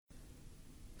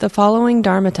The following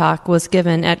Dharma talk was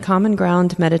given at Common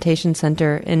Ground Meditation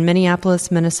Center in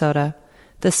Minneapolis, Minnesota.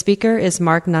 The speaker is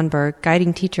Mark Nunberg,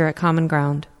 guiding teacher at Common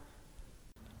Ground.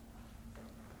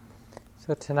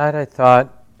 So tonight I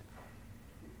thought,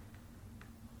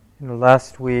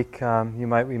 last week, you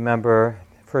might remember,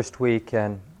 first week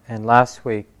and last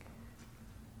week,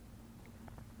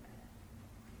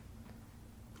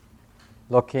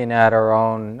 looking at our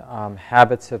own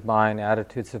habits of mind,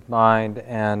 attitudes of mind,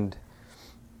 and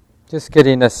just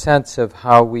getting a sense of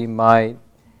how we might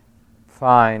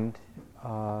find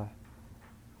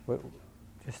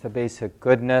just a basic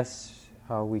goodness,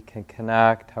 how we can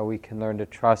connect, how we can learn to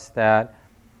trust that,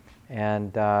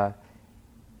 and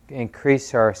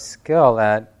increase our skill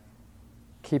at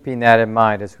keeping that in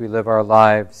mind as we live our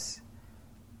lives,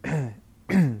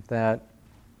 that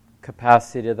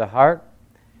capacity of the heart,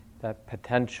 that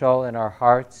potential in our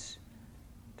hearts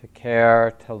to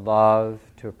care, to love,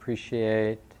 to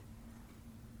appreciate,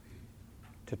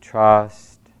 to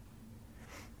trust.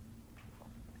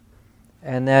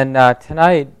 And then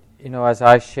tonight, as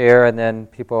I share and then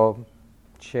people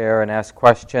share and ask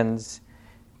questions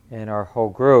in our whole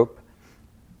group,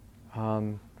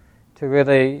 to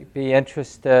really be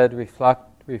interested,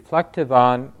 reflective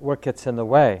on what gets in the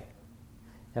way,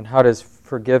 and how does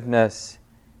forgiveness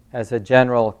as a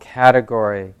general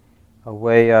category, a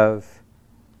way of,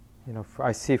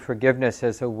 I see forgiveness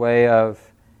as a way of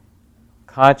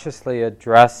consciously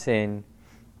addressing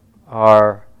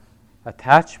our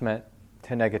attachment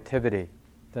to negativity,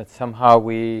 that somehow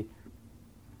we,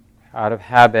 out of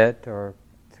habit or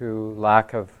through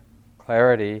lack of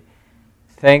clarity,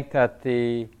 think that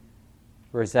the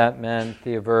resentment,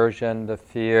 the aversion, the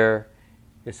fear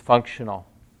is functional,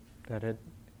 that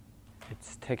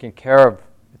it's taking care of,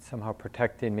 it's somehow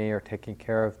protecting me or taking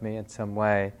care of me in some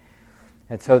way.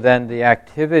 And so then the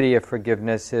activity of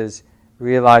forgiveness is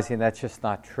realizing that's just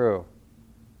not true.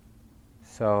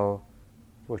 So,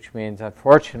 which means,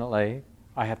 unfortunately,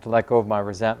 I have to let go of my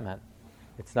resentment.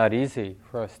 It's not easy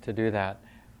for us to do that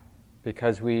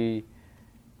because we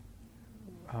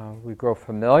grow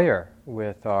familiar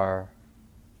with our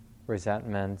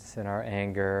resentments and our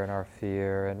anger and our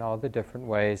fear and all the different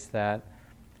ways that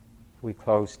we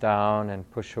close down and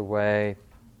push away.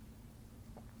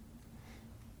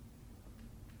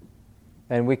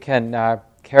 And we can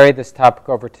carry this topic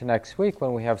over to next week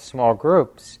when we have small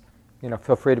groups.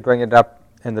 Feel free to bring it up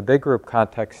in the big group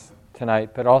context tonight,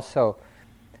 but also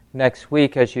next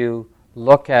week as you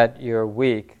look at your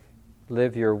week,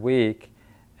 live your week,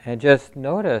 and just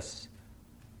notice,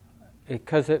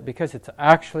 because it's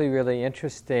actually really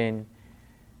interesting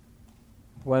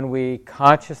when we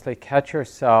consciously catch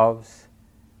ourselves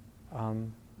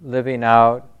living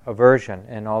out aversion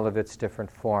in all of its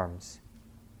different forms.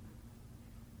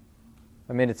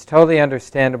 It's totally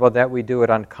understandable that we do it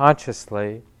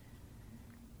unconsciously,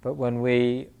 but when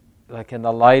we, like in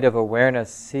the light of awareness,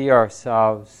 see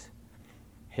ourselves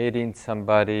hating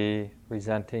somebody,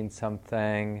 resenting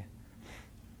something,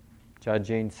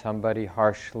 judging somebody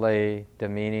harshly,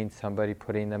 demeaning somebody,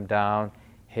 putting them down,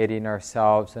 hating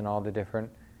ourselves in all the different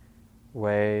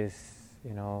ways,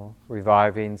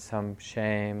 reviving some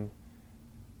shame,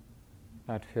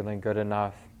 not feeling good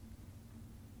enough.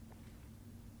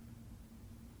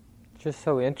 Just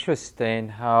so interesting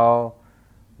how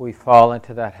we fall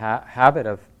into that habit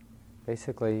of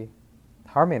basically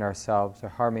harming ourselves or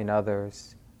harming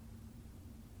others,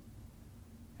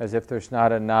 as if there's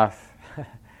not enough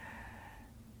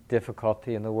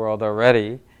difficulty in the world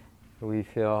already. We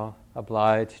feel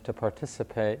obliged to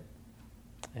participate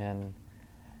in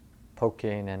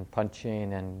poking and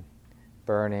punching and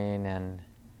burning and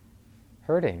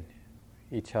hurting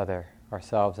each other,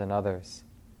 ourselves and others.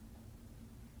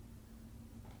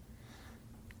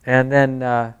 And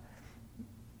then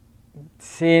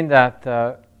seeing that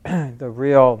the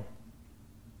real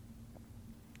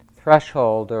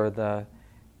threshold or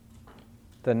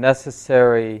the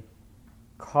necessary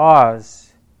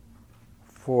cause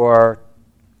for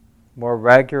more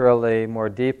regularly, more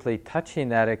deeply touching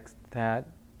that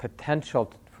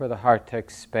potential for the heart to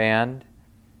expand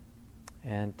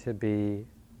and to be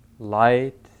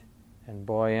light and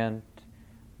buoyant,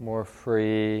 more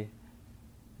free,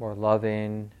 more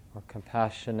loving, more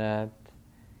compassionate,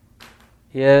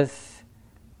 is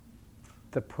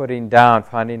the putting down,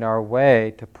 finding our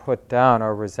way to put down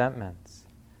our resentments.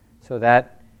 So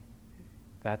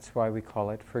that's why we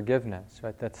call it forgiveness,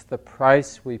 right? That's the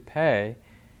price we pay.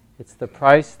 It's the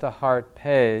price the heart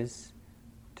pays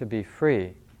to be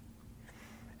free.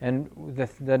 And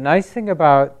the nice thing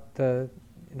about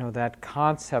that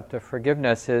concept of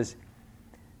forgiveness is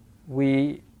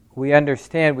we we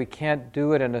understand we can't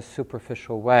do it in a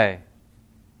superficial way.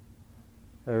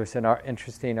 There was an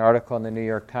interesting article in the New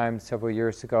York Times several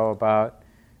years ago about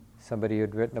somebody who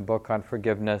had written a book on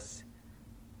forgiveness,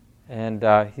 and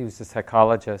he was a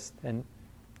psychologist, and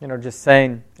just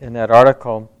saying in that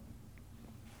article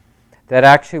that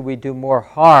actually we do more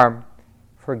harm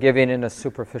forgiving in a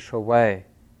superficial way,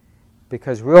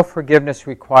 because real forgiveness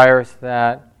requires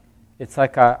that it's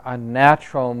like a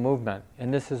natural movement,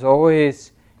 and this is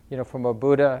always, from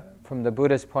the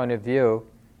Buddha's point of view,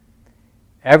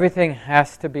 everything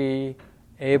has to be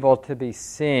able to be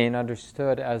seen,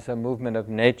 understood as a movement of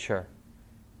nature,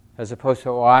 as opposed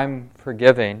to, I'm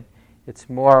forgiving. It's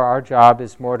more, our job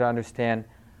is more to understand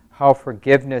how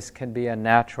forgiveness can be a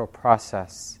natural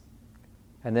process.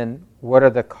 And then what are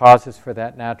the causes for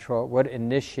that natural, what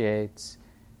initiates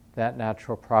that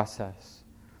natural process?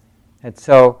 And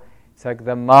so it's like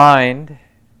the mind,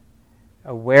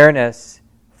 awareness,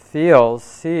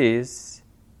 sees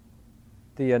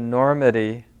the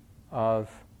enormity of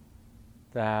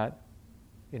that,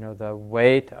 the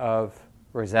weight of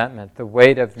resentment, the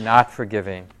weight of not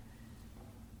forgiving,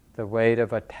 the weight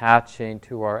of attaching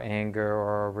to our anger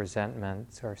or our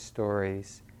resentments, our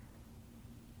stories,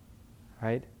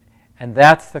 right? And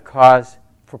that's the cause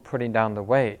for putting down the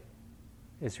weight,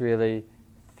 is really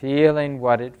feeling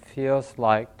what it feels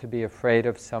like to be afraid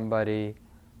of somebody,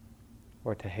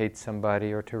 or to hate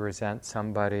somebody, or to resent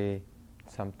somebody,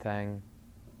 something.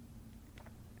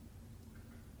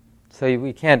 So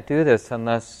we can't do this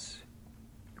unless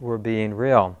we're being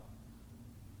real.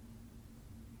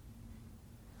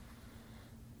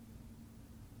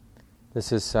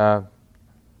 This is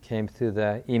came through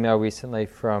the email recently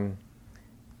from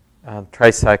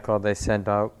Tricycle. They send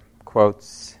out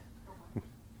quotes.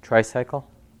 Tricycle,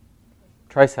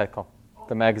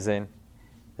 the magazine.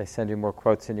 They send you more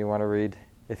quotes than you want to read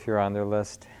if you're on their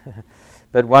list.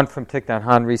 But one from Thich Nhat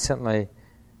Hanh recently,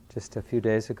 just a few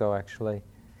days ago actually.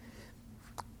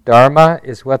 Dharma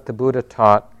is what the Buddha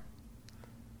taught.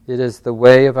 It is the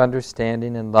way of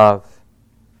understanding and love.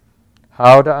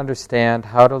 How to understand,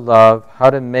 how to love, how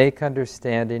to make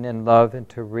understanding and love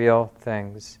into real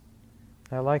things.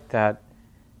 I like that.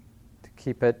 To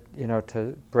keep it,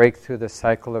 to break through the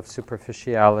cycle of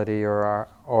superficiality or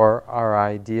our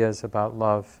ideas about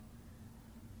love.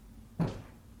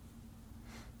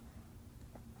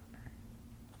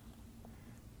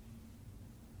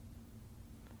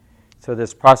 So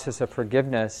this process of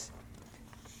forgiveness,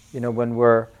 when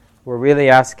we're really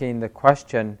asking the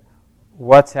question,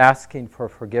 what's asking for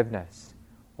forgiveness?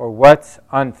 Or what's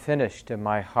unfinished in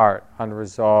my heart,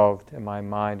 unresolved in my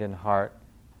mind and heart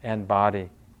and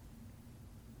body?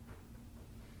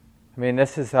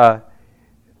 This is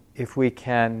if we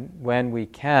can, when we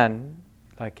can,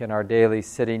 like in our daily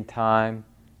sitting time,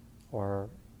 or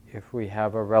if we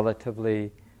have a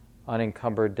relatively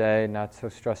unencumbered day, not so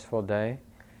stressful day,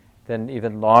 then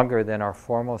even longer than our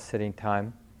formal sitting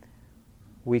time,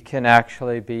 we can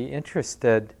actually be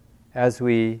interested as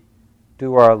we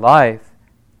do our life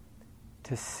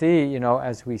to see,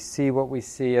 as we see what we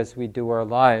see, as we do our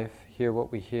life, hear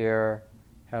what we hear,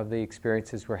 have the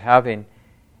experiences we're having,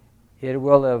 it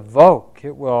will evoke,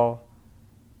 it will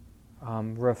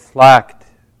reflect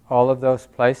all of those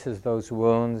places, those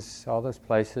wounds, all those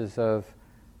places of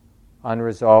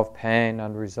unresolved pain,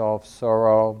 unresolved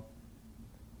sorrow,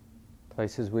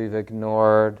 places we've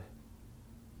ignored,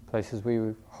 places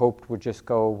we hoped would just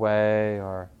go away,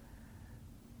 or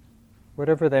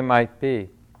whatever they might be.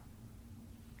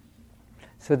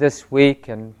 So this week,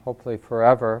 and hopefully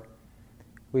forever,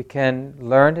 we can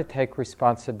learn to take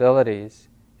responsibility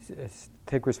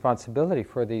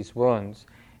for these wounds,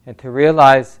 and to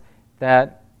realize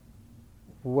that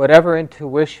whatever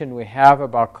intuition we have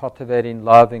about cultivating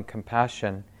love and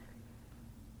compassion,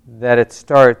 that it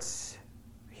starts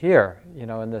here,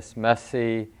 in this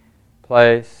messy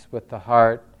place with the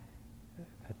heart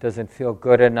that doesn't feel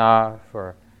good enough,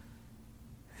 or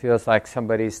feels like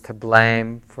somebody's to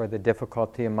blame for the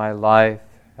difficulty in my life,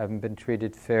 haven't been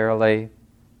treated fairly.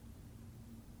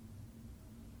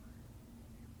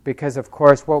 Because, of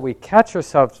course, what we catch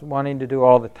ourselves wanting to do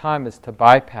all the time is to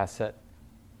bypass it.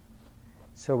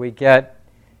 So we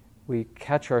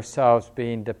catch ourselves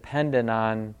being dependent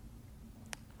on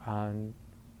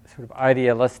sort of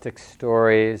idealistic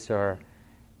stories or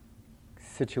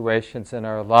situations in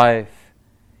our life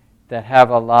that have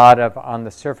a lot of, on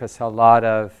the surface, a lot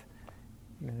of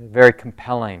very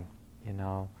compelling,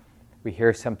 We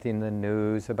hear something in the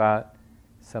news about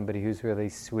somebody who's really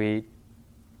sweet.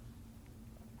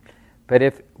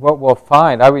 But what we'll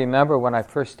find, I remember when I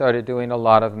first started doing a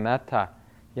lot of metta,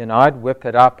 I'd whip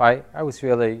it up. I was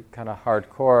really kind of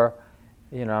hardcore,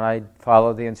 and I'd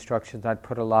follow the instructions. I'd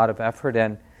put a lot of effort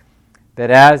in.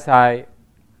 But as I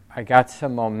got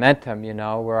some momentum,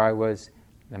 where I was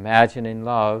imagining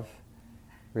love,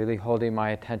 really holding my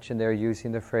attention there,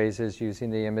 using the phrases, using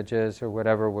the images, or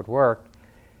whatever would work,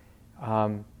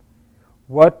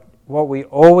 what we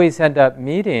always end up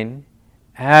meeting,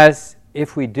 as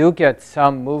if we do get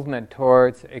some movement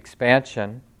towards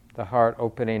expansion, the heart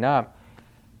opening up,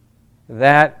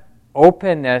 that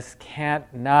openness can't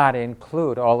not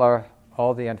include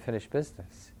all the unfinished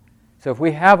business. So if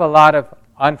we have a lot of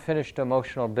unfinished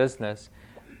emotional business,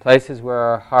 places where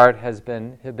our heart has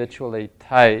been habitually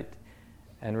tight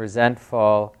and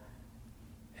resentful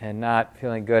and not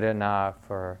feeling good enough,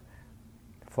 or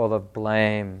full of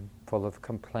blame, full of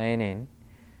complaining,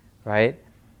 right?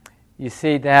 You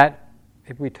see that,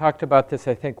 we talked about this,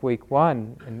 I think, week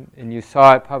 1, and you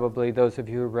saw it probably, those of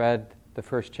you who read the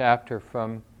first chapter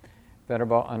from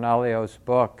Venerable Analayo's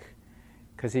book,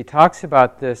 because he talks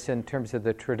about this in terms of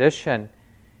the tradition,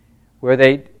 where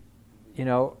they,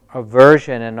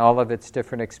 aversion and all of its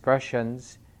different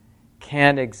expressions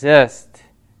can exist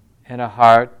in a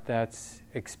heart that's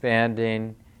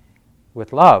expanding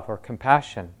with love or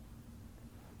compassion.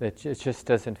 It just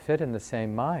doesn't fit in the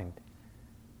same mind.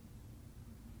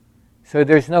 So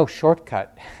there's no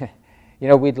shortcut.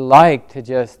 We'd like to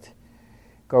just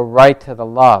go right to the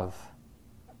love,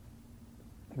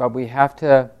 but we have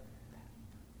to,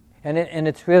 and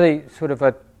it's really sort of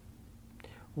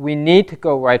we need to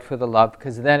go right for the love,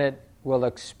 because then it will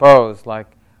expose, like,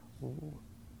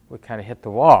 we kind of hit the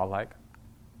wall, like,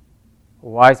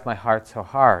 why is my heart so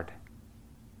hard?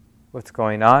 What's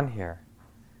going on here?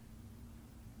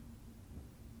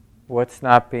 What's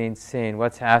not being seen?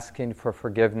 What's asking for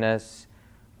forgiveness?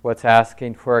 What's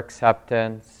asking for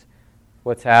acceptance?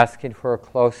 What's asking for a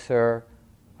closer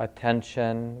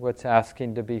attention? What's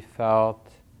asking to be felt?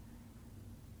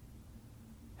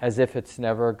 As if it's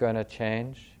never going to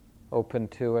change, open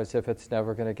to as if it's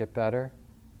never going to get better.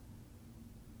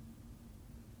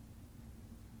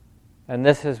 And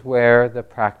this is where the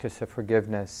practice of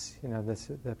forgiveness, this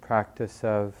is the practice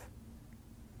of,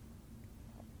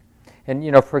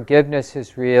 and forgiveness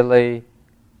is really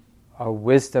a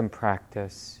wisdom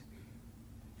practice.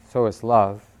 So is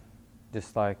love,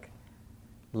 just like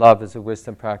love is a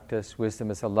wisdom practice,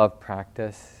 wisdom is a love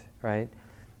practice, right?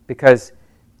 Because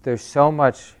there's so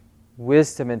much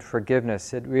wisdom in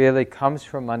forgiveness. It really comes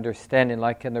from understanding,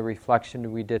 like in the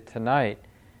reflection we did tonight.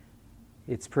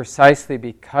 It's precisely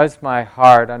because my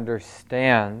heart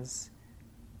understands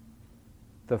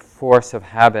the force of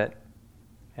habit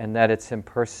and that it's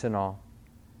impersonal,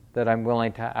 that I'm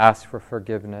willing to ask for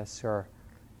forgiveness. Or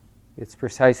it's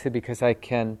precisely because I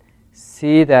can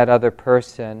see that other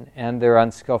person and their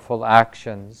unskillful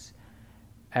actions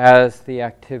as the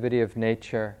activity of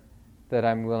nature, that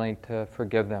I'm willing to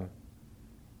forgive them.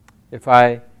 If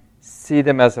I see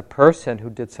them as a person who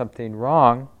did something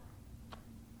wrong,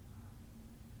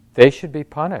 they should be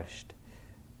punished.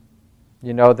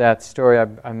 You know that story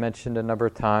I mentioned a number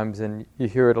of times, and you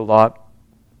hear it a lot,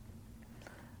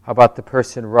 about the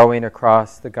person rowing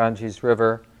across the Ganges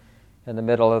River in the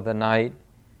middle of the night,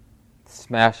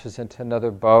 smashes into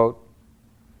another boat.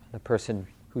 The person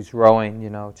who's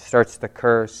rowing, starts to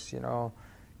curse,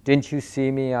 didn't you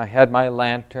see me? I had my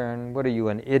lantern. What are you,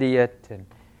 an idiot? And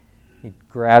he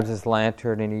grabs his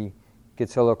lantern and he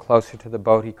gets a little closer to the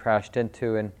boat he crashed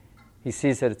into, and he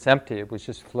sees that it's empty. It was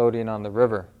just floating on the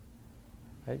river.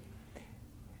 Right?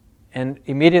 And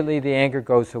immediately the anger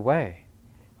goes away,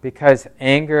 because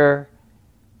anger,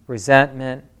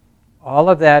 resentment, all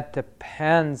of that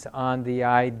depends on the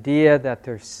idea that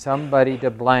there's somebody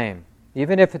to blame.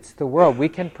 Even if it's the world, we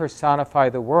can personify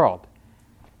the world.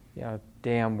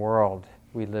 Damn world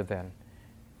we live in.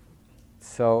 It's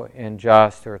so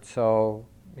unjust, or it's so,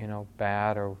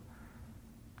 bad or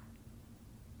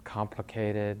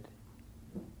complicated.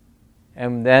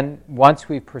 And then once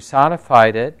we've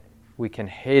personified it, we can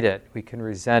hate it, we can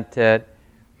resent it,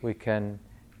 we can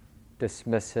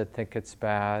dismiss it, think it's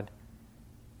bad.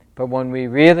 But when we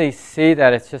really see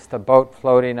that it's just a boat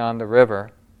floating on the river,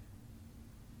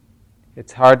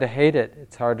 it's hard to hate it,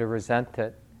 it's hard to resent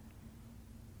it.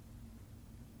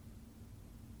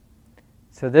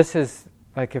 So this is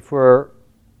like, if we're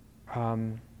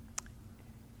in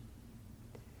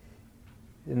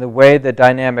the way the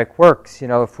dynamic works,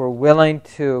 if we're willing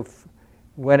to,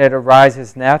 when it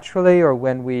arises naturally, or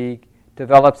when we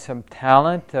develop some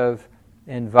talent of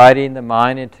inviting the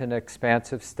mind into an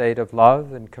expansive state of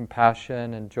love and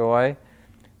compassion and joy,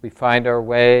 we find our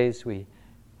ways, we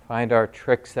find our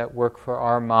tricks that work for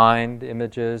our mind,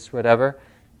 images, whatever,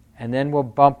 and then we'll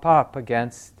bump up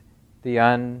against the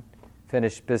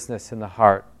unfinished business in the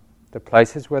heart, the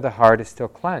places where the heart is still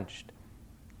clenched,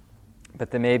 but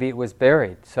then maybe it was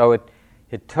buried. So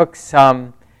it took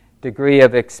some degree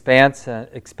of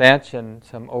expansion,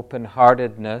 some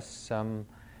open-heartedness, some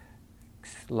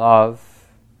love,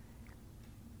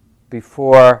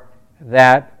 before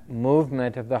that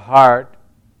movement of the heart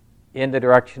in the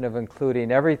direction of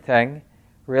including everything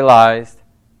realized,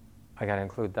 I got to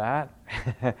include that,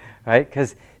 right?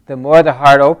 Because the more the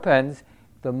heart opens,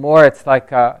 the more it's like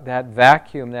that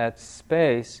vacuum, that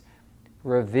space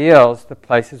reveals the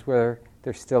places where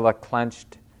there's still a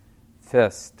clenched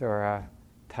fist or a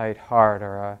tight heart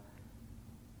or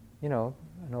an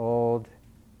old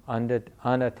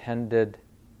unattended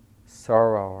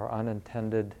sorrow or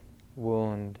unattended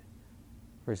wound,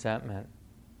 resentment.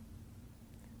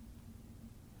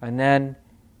 And then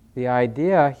the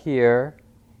idea here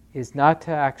is not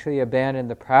to actually abandon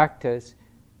the practice,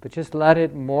 but just let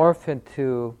it morph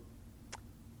into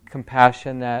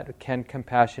compassion.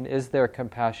 Is there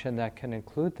compassion that can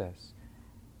include this?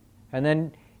 And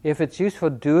then if it's useful,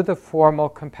 do the formal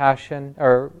compassion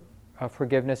or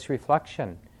forgiveness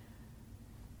reflection.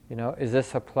 Is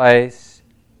this a place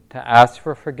to ask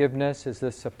for forgiveness? Is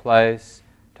this a place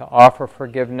to offer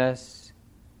forgiveness?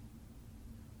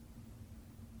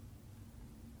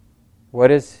 What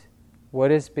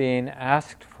is being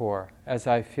asked for as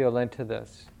I feel into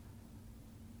this?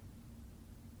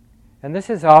 And this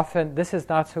is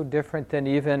not so different than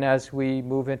even as we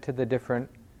move into the different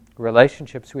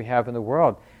relationships we have in the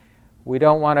world. We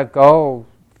don't want to go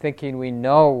thinking we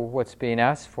know what's being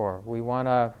asked for. We want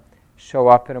to show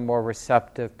up in a more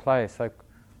receptive place. Like,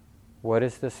 what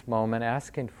is this moment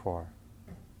asking for?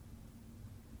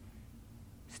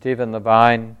 Stephen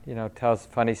Levine, tells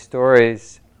funny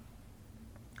stories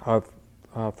of,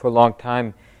 for a long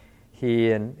time,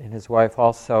 he and his wife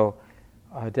also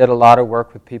did a lot of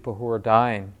work with people who were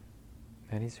dying.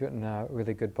 And he's written a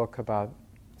really good book about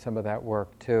some of that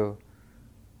work too.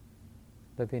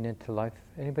 Living into Life.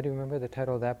 Anybody remember the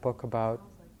title of that book about?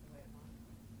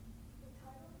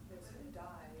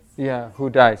 Yeah, Who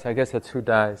Dies. I guess it's Who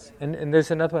Dies. And there's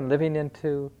another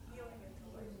one,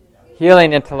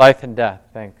 Healing into Life and Death.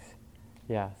 Thanks.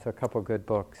 Yeah, so a couple good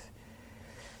books.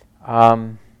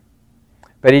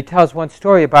 But he tells one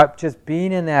story about just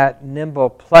being in that nimble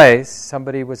place.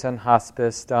 Somebody was in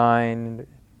hospice, dying,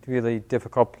 really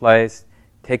difficult place,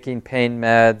 taking pain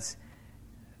meds.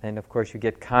 And of course you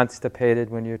get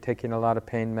constipated when you're taking a lot of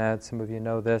pain meds. Some of you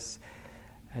know this.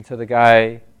 And so the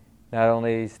guy not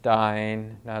only is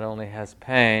dying, not only has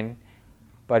pain,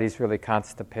 but he's really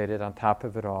constipated on top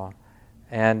of it all.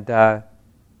 And,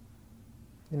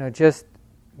 just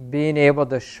being able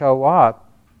to show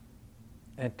up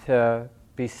and to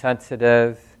be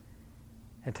sensitive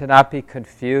and to not be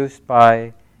confused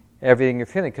by everything you're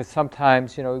feeling. Because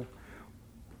sometimes,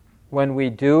 when we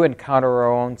do encounter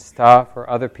our own stuff or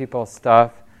other people's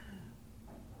stuff,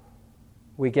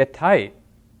 we get tight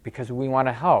because we want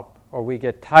to help, or we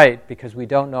get tight because we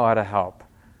don't know how to help,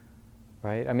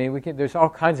 right? I mean, there's all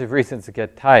kinds of reasons to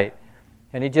get tight.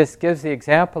 And he just gives the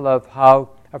example of how,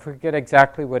 I forget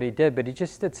exactly what he did, but he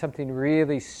just did something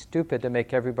really stupid to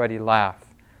make everybody laugh,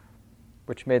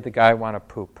 which made the guy want to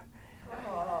poop,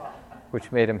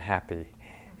 which made him happy,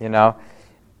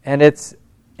 And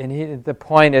the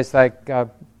point is like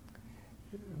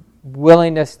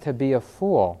willingness to be a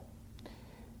fool,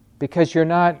 because you're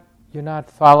not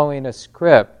following a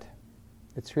script.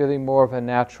 It's really more of a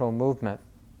natural movement.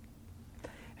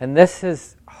 And this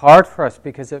is hard for us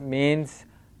because it means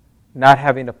not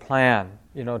having a plan,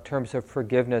 in terms of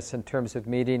forgiveness, in terms of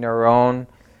meeting our own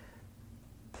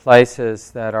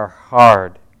places that are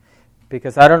hard.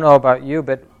 Because I don't know about you,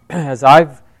 but as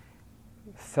I've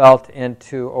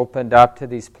opened up to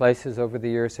these places over the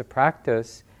years of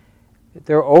practice,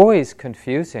 they're always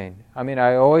confusing. I mean,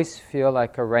 I always feel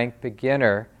like a rank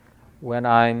beginner when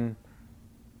I'm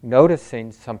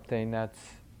noticing something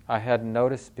I hadn't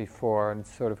noticed before and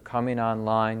sort of coming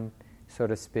online, so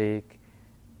to speak,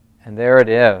 and there it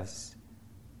is.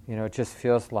 It just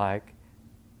feels like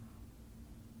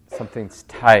something's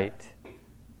tight,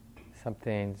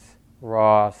 something's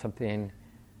raw, something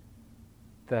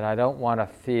that I don't want to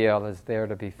feel is there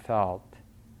to be felt.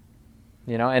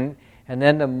 And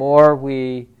then the more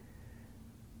we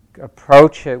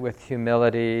approach it with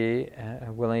humility and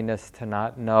a willingness to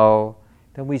not know,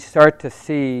 then we start to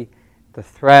see the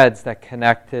threads that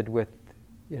connected with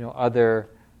other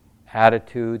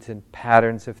attitudes and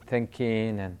patterns of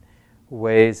thinking and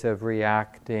ways of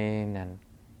reacting,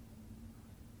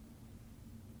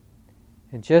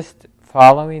 and just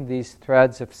following these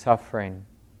threads of suffering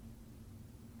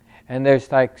And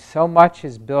there's like so much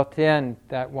is built in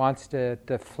that wants to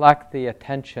deflect the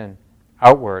attention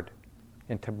outward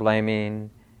into blaming,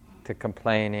 to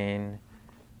complaining,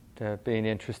 to being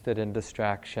interested in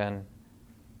distraction.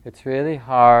 It's really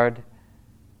hard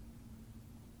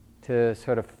to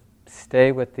sort of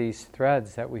stay with these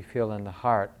threads that we feel in the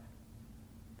heart.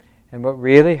 And what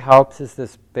really helps is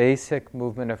this basic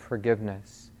movement of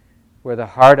forgiveness, where the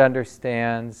heart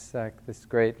understands, like this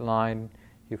great line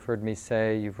you've heard me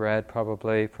say, you've read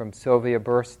probably from Sylvia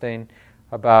Burstein,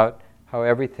 about how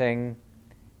everything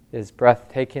is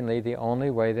breathtakingly the only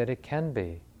way that it can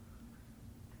be.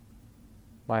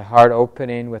 My heart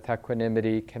opening with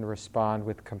equanimity can respond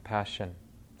with compassion.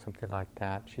 Something like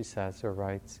that, she says or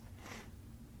writes.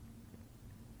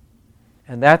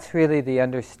 And that's really the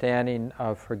understanding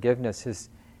of forgiveness,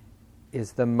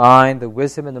 is the mind, the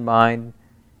wisdom in the mind,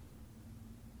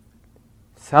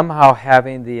 somehow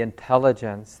having the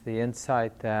intelligence, the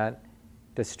insight that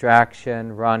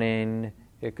distraction, running,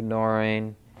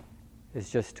 ignoring is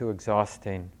just too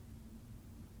exhausting.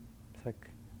 It's like,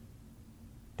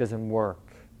 it doesn't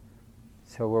work.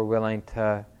 So we're willing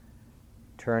to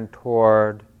turn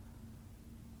toward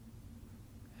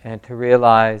and to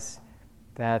realize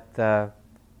that the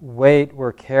weight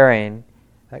we're carrying,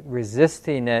 like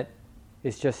resisting it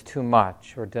is just too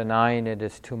much, or denying it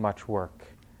is too much work.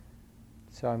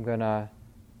 So I'm going to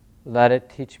let it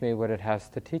teach me what it has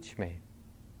to teach me.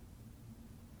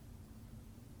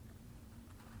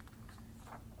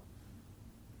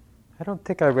 I don't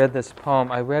think I read this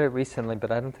poem. I read it recently,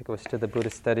 but I don't think it was to the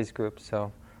Buddhist Studies group,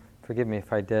 so forgive me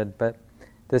if I did. But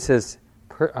this is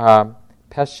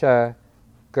Pesha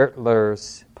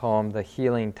Gertler's poem, The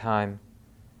Healing Time.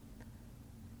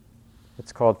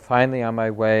 It's called Finally on My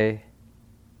Way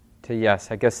to Yes.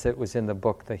 I guess it was in the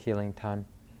book, The Healing Time.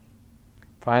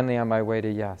 Finally on my way to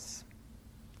yes.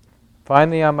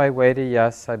 Finally on my way to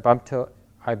yes, I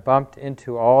bumped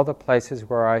into all the places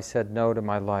where I said no to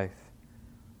my life.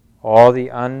 All the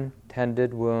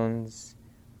untended wounds,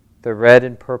 the red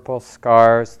and purple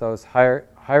scars, those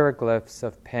hieroglyphs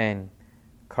of pain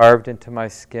carved into my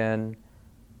skin,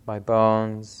 my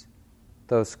bones,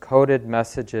 those coded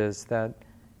messages that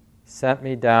sent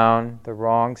me down the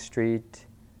wrong street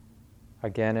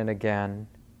again and again,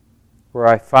 where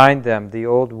I find them, the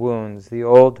old wounds, the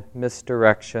old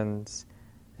misdirections,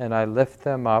 and I lift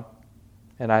them up,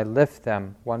 and I lift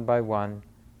them one by one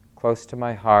close to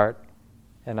my heart,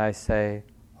 and I say,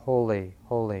 holy,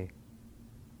 holy.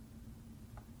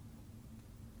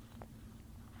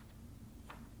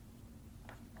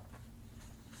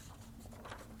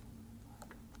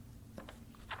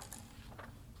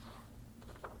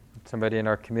 Somebody in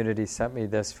our community sent me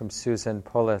this from Susan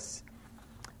Polis.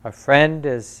 A friend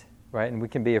is, right, and we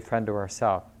can be a friend to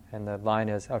ourselves. And the line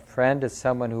is, a friend is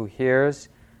someone who hears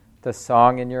the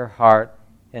song in your heart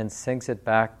and sings it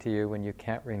back to you when you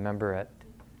can't remember it.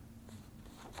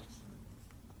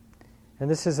 And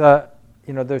this is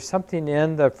there's something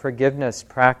in the forgiveness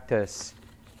practice.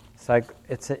 It's like,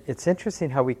 it's interesting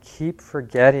how we keep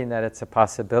forgetting that it's a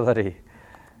possibility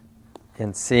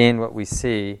in seeing what we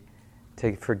see,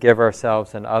 to forgive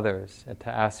ourselves and others, and to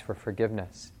ask for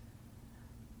forgiveness.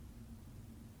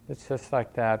 It's just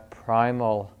like that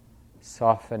primal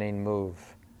softening move.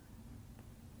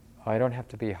 I don't have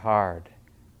to be hard.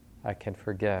 I can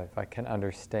forgive. I can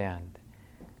understand.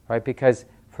 Right? Because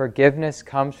forgiveness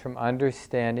comes from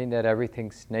understanding that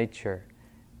everything's nature,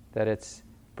 that it's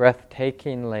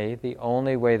breathtakingly the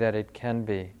only way that it can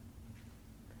be.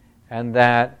 And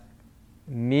that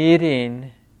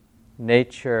meeting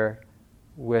nature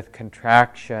with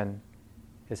contraction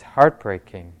is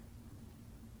heartbreaking.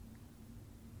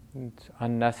 It's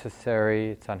unnecessary,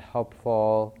 it's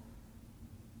unhelpful.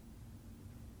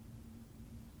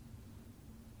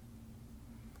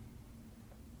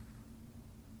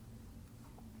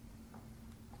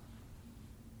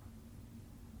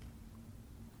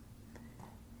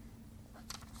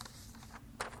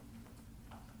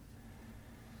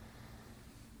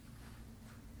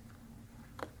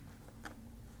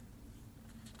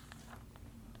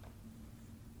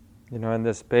 In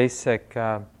this basic,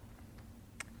 you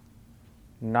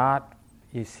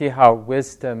see how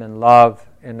wisdom and love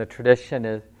in the tradition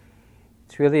is,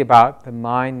 it's really about the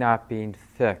mind not being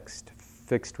fixed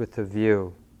with a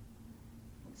view.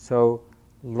 So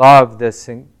love, this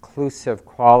inclusive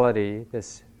quality,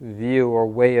 this view or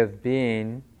way of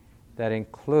being that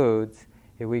includes,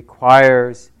 it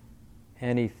requires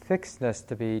any fixedness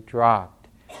to be dropped.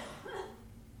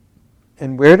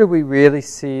 And where do we really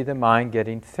see the mind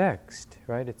getting fixed,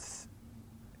 right? It's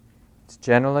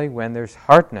generally when there's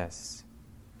hardness.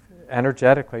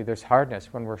 Energetically, there's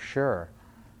hardness when we're sure.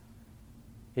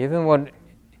 even when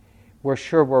we're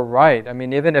sure we're right. I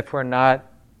mean, even if we're not,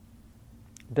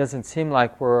 it doesn't seem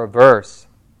like we're averse,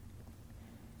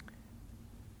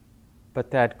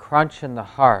 but that crunch in the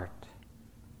heart.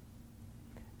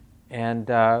 And,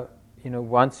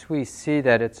 once we see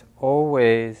that it's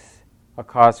always a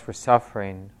cause for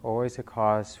suffering, always a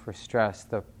cause for stress,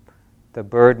 the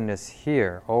burden is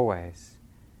here, always.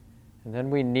 And then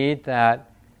we need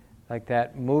that, like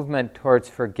that movement towards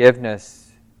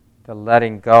forgiveness, the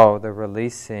letting go, the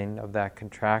releasing of that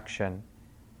contraction.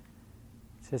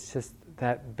 It's just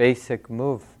that basic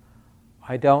move.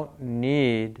 I don't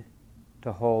need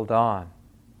to hold on.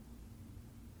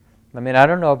 I mean, I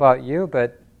don't know about you,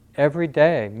 but every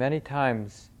day, many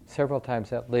times, several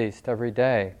times at least, every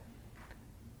day,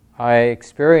 I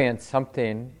experience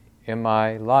something in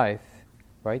my life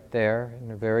right there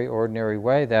in a very ordinary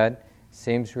way that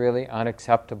seems really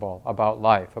unacceptable about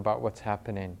life, about what's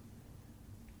happening.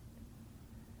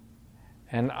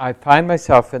 And I find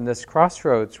myself in this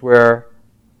crossroads where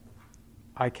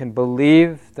I can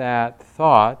believe that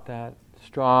thought, that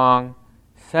strong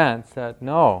sense that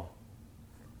no,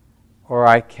 or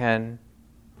I can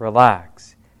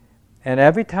relax. And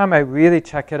every time I really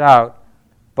check it out,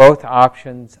 both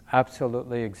options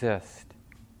absolutely exist.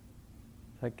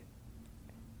 Like,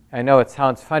 I know it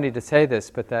sounds funny to say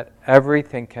this, but that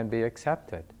everything can be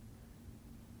accepted.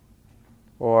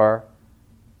 Or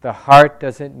the heart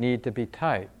doesn't need to be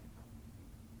tight,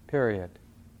 period.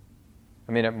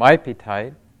 I mean, it might be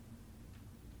tight,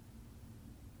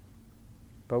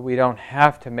 but we don't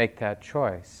have to make that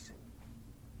choice.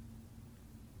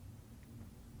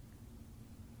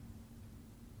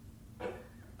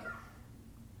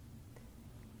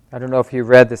 I don't know if you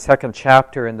read the second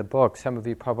chapter in the book. Some of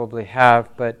you probably have,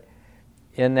 but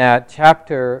in that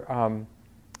chapter,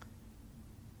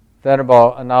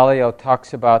 Venerable Analayo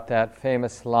talks about that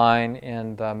famous line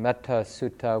in the Metta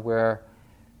Sutta where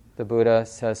the Buddha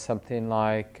says something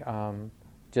like,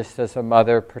 just as a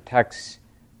mother protects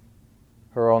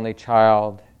her only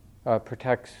child,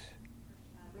 protects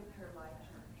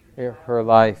her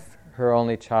life, her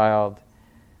only child.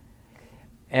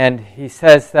 And he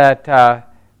says that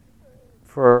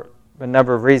for a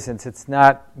number of reasons, it's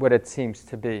not what it seems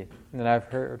to be. And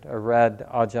I've read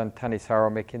Ajahn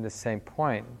Thanisaro making the same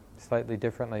point, slightly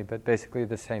differently, but basically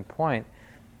the same point.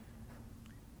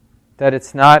 That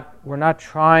we're not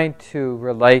trying to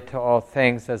relate to all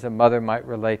things as a mother might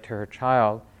relate to her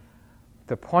child.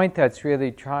 The point that's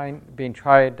really being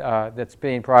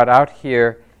brought out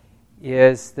here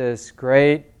is this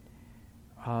great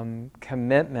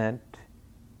commitment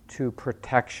to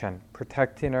protection,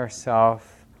 protecting ourselves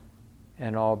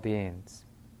and all beings.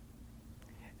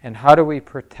 And how do we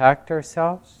protect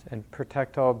ourselves and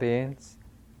protect all beings?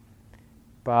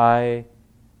 By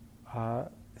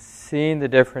seeing the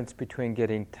difference between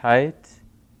getting tight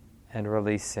and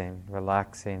releasing,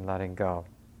 relaxing, letting go.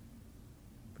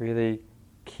 Really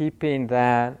keeping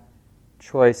that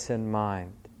choice in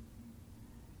mind.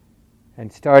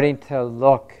 And starting to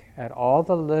look at all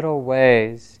the little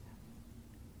ways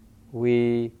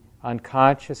we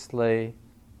unconsciously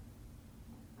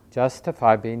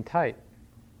justify being tight.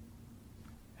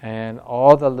 And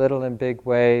all the little and big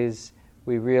ways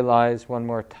we realize one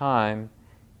more time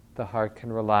the heart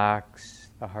can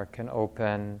relax, the heart can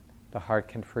open, the heart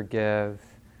can forgive,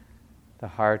 the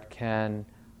heart can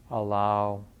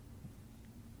allow.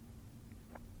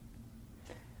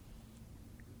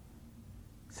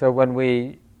 So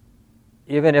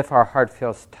even if our heart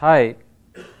feels tight,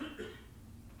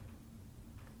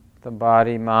 the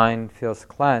body, mind feels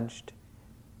clenched,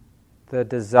 the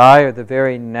desire, the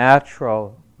very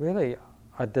natural, really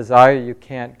a desire you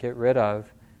can't get rid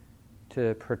of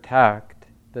to protect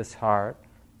this heart,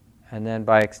 and then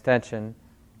by extension,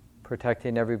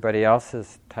 protecting everybody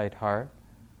else's tight heart.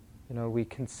 We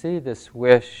can see this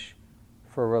wish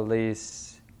for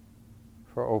release,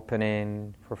 for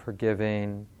opening, for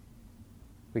forgiving.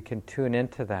 We can tune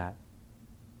into that.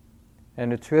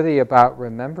 And it's really about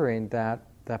remembering that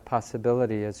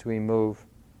possibility as we move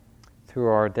through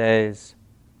our days.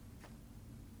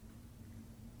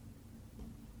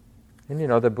 And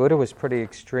the Buddha was pretty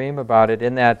extreme about it.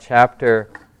 In that chapter,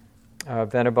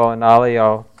 Venerable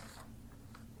Analayo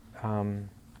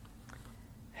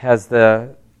has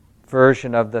the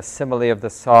version of the simile of the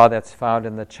saw that's found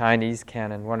in the Chinese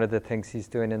canon. One of the things he's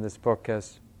doing in this book,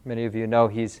 as many of you know,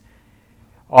 he's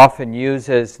often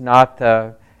uses not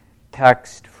the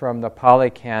text from the Pali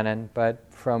canon, but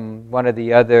from one of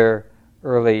the other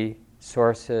early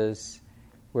sources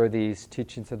where these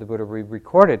teachings of the Buddha were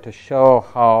recorded to show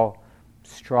how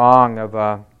strong of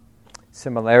a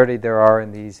similarity there are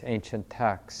in these ancient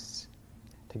texts.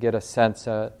 to get a sense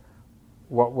of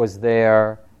what was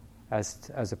there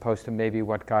as opposed to maybe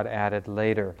what got added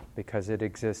later, because it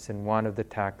exists in one of the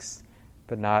texts,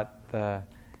 but not the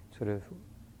sort of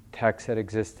text that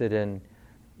existed in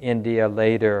India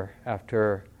later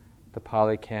after the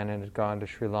Pali Canon had gone to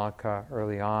Sri Lanka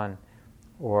early on,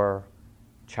 or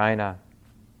China.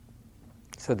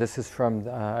 So this is from,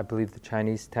 I believe, the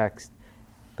Chinese text,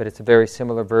 but it's a very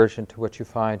similar version to what you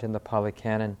find in the Pali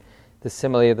Canon. The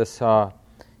simile of the saw.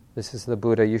 This is the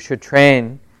Buddha. You should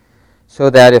train so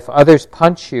that if others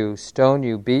punch you, stone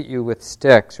you, beat you with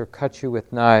sticks, or cut you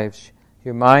with knives,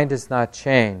 your mind does not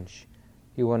change.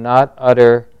 You will not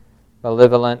utter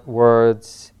malevolent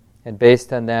words, and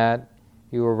based on that,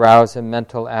 you arouse a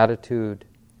mental attitude.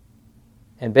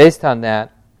 And based on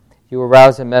that, you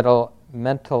arouse a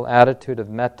mental attitude of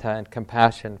metta and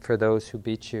compassion for those who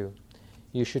beat you.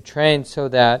 You should train so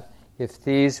that if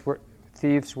thieves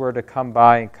were to come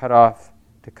by and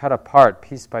cut apart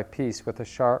piece by piece with a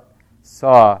sharp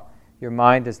saw, your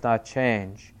mind does not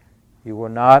change. You will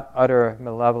not utter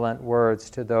malevolent words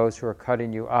to those who are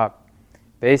cutting you up.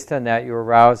 Based on that, you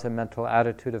arouse a mental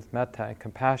attitude of metta and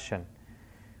compassion.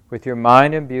 With your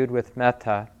mind imbued with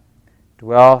metta,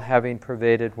 dwell having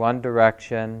pervaded one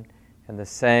direction, and the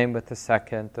same with the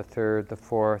second, the third, the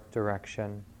fourth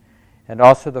direction, and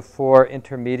also the four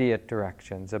intermediate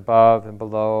directions, above and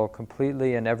below,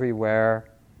 completely and everywhere,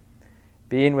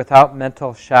 being without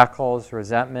mental shackles,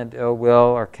 resentment, ill will,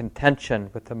 or contention,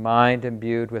 with the mind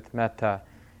imbued with metta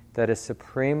that is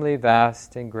supremely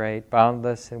vast and great,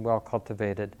 boundless and well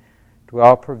cultivated,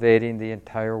 dwell pervading the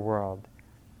entire world.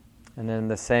 And in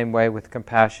the same way with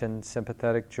compassion,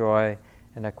 sympathetic joy,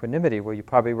 and equanimity. Well, you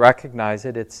probably recognize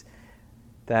it. It's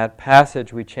that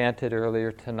passage we chanted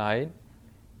earlier tonight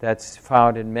that's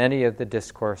found in many of the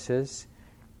discourses,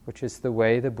 which is the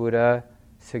way the Buddha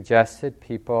suggested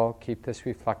people keep this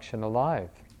reflection alive,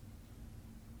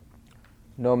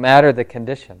 no matter the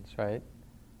conditions, right?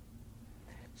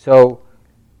 So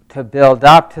to build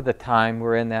up to the time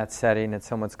we're in that setting and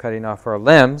someone's cutting off our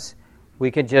limbs,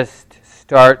 we can just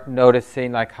start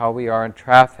noticing like how we are in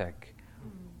traffic,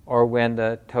 or when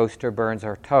the toaster burns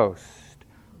our toast,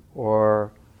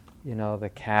 or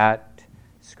the cat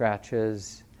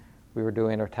scratches. We were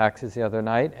doing our taxes the other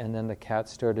night, and then the cat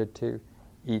started to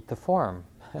eat the form.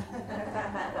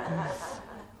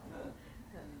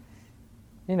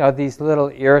 These little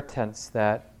irritants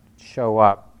that show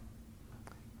up,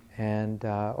 and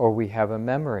or we have a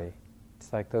memory.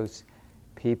 It's like those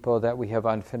people that we have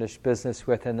unfinished business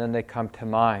with, and then they come to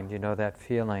mind, that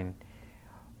feeling.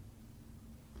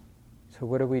 So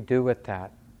what do we do with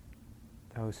that,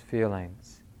 those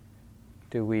feelings?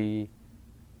 Do we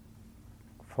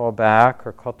fall back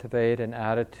or cultivate an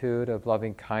attitude of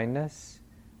loving kindness,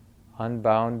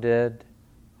 unbounded,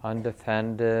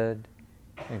 undefended,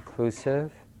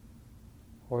 inclusive?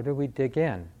 Or do we dig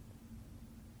in?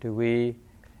 Do we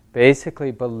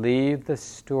basically believe the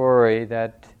story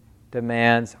that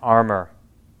demands armor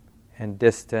and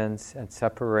distance and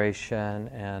separation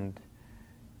and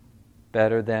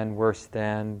better than, worse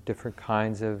than, different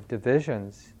kinds of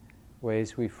divisions,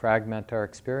 ways we fragment our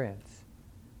experience?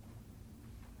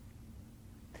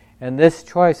 And this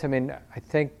choice, I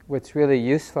think what's really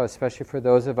useful, especially for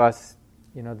those of us,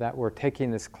 that we're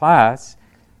taking this class,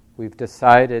 we've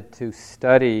decided to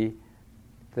study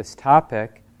this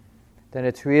topic, then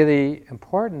it's really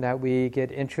important that we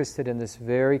get interested in this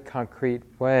very concrete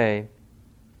way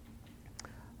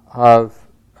of,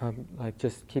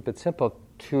 just keep it simple,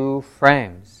 two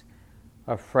frames.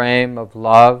 A frame of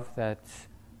love that's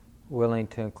willing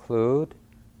to include,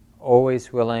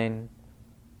 always willing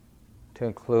to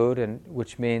include, and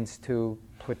which means to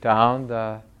put down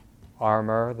the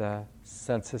armor, the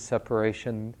sense of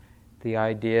separation, the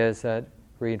ideas that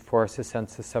reinforce a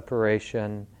sense of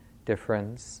separation,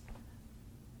 difference.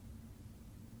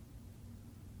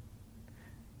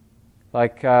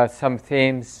 Like some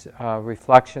themes,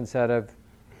 reflections that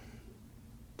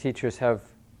teachers have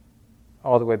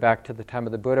all the way back to the time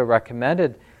of the Buddha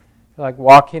recommended, like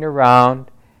walking around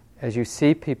as you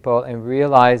see people and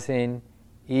realizing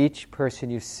each person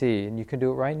you see, and you can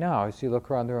do it right now as you look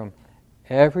around the room.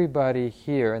 Everybody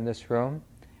here in this room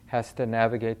has to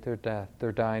navigate their death,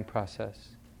 their dying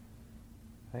process.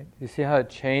 Right? You see how it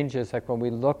changes, like when we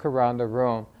look around the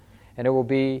room, and it will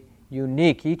be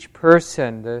unique, each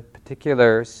person, the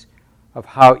particulars of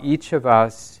how each of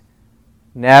us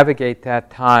navigate that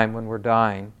time when we're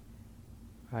dying,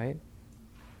 right?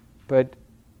 But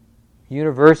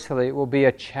universally, it will be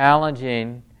a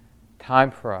challenging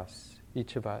time for us,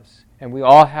 each of us. And we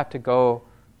all have to go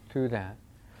through that.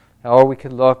 Or we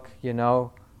could look,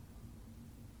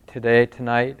 today,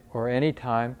 tonight, or any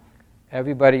time,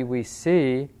 everybody we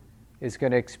see is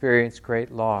going to experience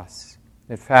great loss.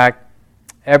 In fact,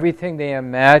 everything they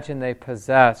imagine they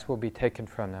possess will be taken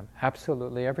from them.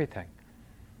 Absolutely everything.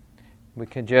 We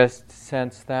can just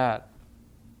sense that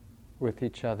with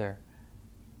each other.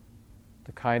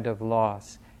 The kind of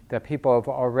loss that people have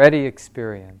already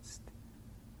experienced.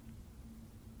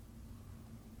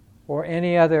 Or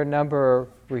any other number of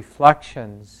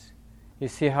reflections. You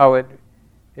see how it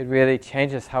really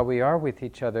changes how we are with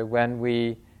each other when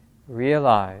we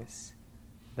realize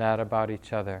that about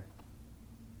each other.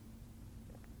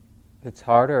 It's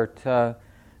harder to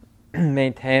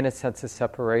maintain a sense of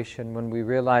separation when we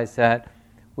realize that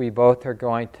we both are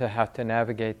going to have to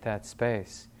navigate that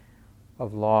space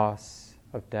of loss,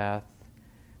 of death,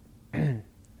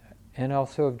 and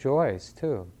also of joys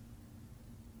too.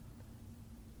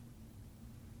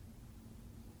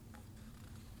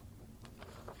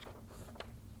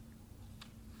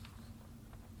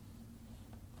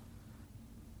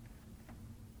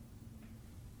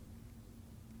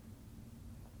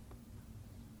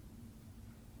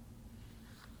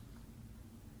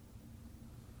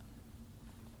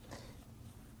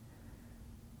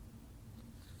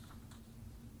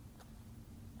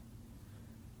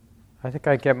 I think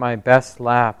I get my best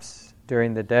laughs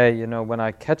during the day, when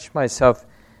I catch myself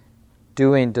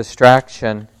doing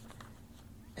distraction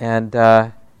and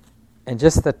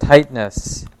just the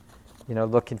tightness,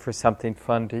 looking for something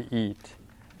fun to eat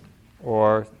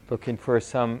or looking for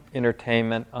some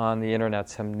entertainment on the internet,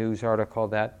 some news article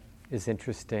that is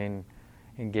interesting,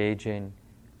 engaging,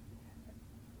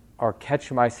 or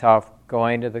catch myself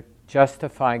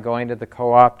justifying going to the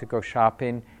co-op to go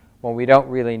shopping when we don't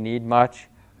really need much,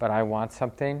 but I want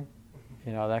something,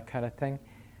 that kind of thing.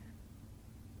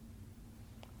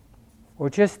 Or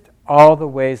just all the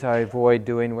ways I avoid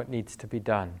doing what needs to be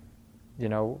done,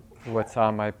 what's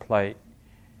on my plate.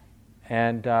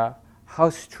 And how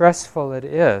stressful it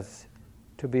is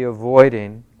to be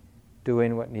avoiding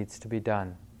doing what needs to be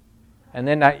done. And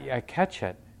then I catch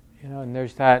it, and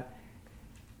there's that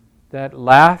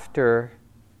laughter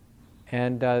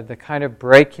and the kind of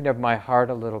breaking of my heart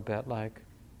a little bit, like,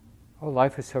 oh,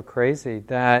 life is so crazy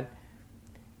that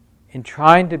in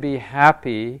trying to be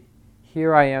happy,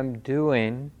 here I am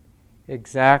doing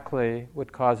exactly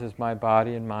what causes my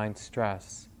body and mind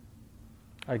stress.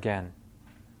 Again,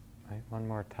 right? One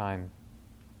more time.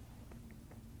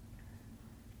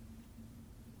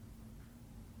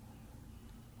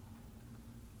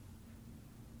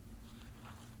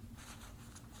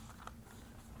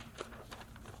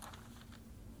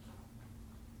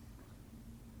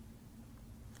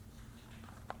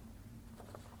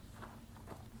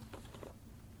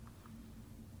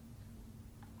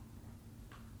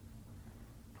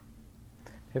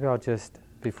 Maybe I'll just,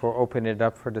 before opening it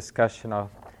up for discussion,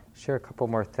 I'll share a couple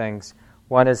more things.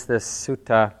 One is this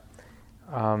sutta.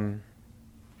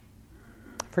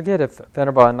 Forget if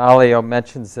Venerable Analayo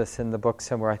mentions this in the book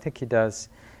somewhere. I think he does.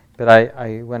 But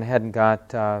I went ahead and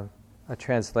got a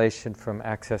translation from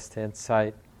Access to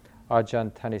Insight,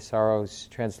 Ajahn Thanissaro's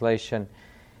translation.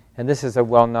 And this is a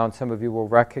well-known, some of you will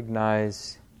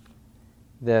recognize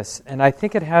this. And I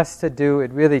think it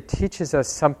really teaches us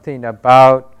something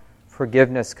about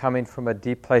forgiveness coming from a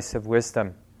deep place of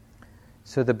wisdom.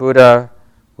 So the Buddha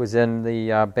was in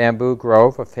the bamboo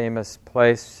grove, a famous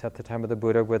place at the time of the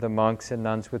Buddha where the monks and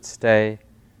nuns would stay.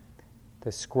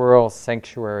 The squirrel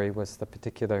sanctuary was the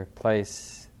particular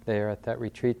place there at that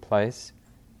retreat place.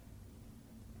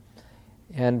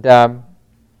 And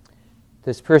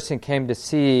this person came to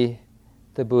see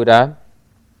the Buddha,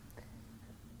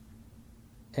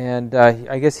 and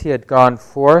I guess he had gone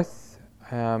forth,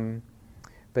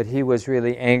 but he was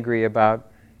really angry about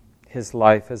his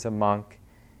life as a monk.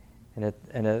 And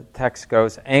the text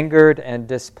goes, angered and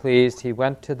displeased, he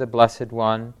went to the Blessed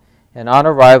One, and on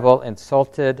arrival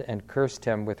insulted and cursed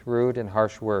him with rude and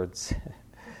harsh words.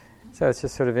 So it's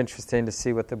just sort of interesting to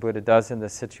see what the Buddha does in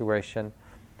this situation.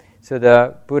 So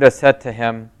the Buddha said to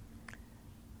him,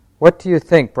 what do you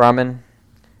think, Brahmin?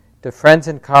 Do friends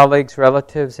and colleagues,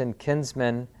 relatives and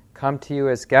kinsmen come to you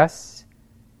as guests?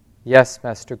 Yes,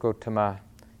 Master Gautama.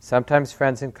 Sometimes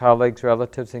friends and colleagues,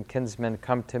 relatives and kinsmen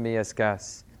come to me as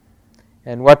guests.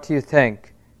 And what do you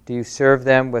think? Do you serve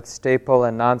them with staple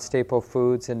and non-staple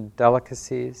foods and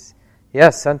delicacies?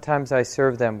 Yes, sometimes I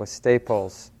serve them with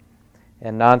staples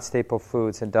and non-staple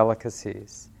foods and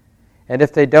delicacies. And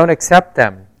if they don't accept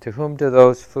them, to whom do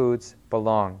those foods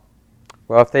belong?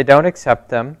 Well, if they don't accept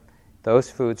them,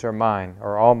 those foods are mine,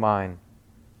 or all mine.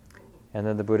 And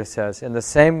then the Buddha says, in the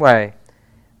same way,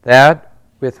 that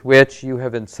with which you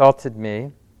have insulted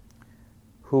me,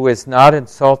 who is not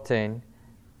insulting,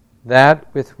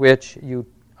 that with which you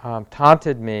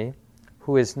taunted me,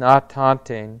 who is not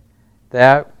taunting,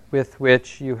 that with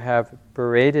which you have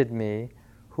berated me,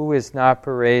 who is not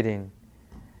berating.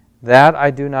 That I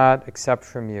do not accept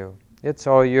from you. It's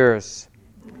all yours.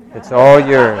 It's all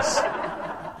yours.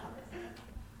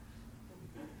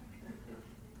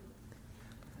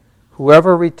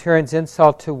 Whoever returns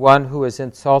insult to one who is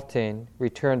insulting,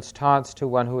 returns taunts to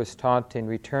one who is taunting,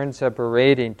 returns a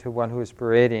berating to one who is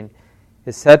berating,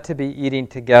 is said to be eating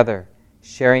together,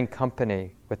 sharing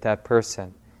company with that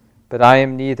person. But I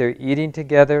am neither eating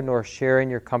together nor sharing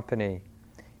your company.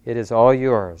 It is all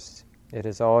yours. It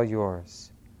is all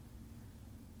yours.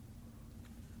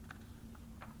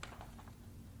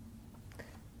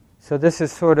 So this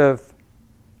is sort of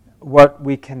what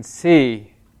we can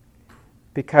see,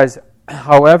 because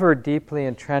however deeply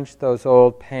entrenched those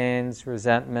old pains,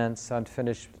 resentments,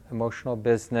 unfinished emotional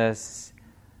business,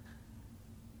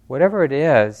 whatever it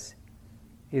is,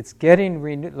 it's getting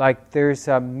renewed, like there's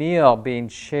a meal being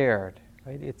shared.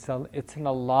 Right? It's an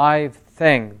alive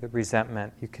thing, the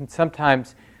resentment. We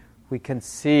can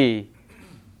see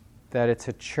that it's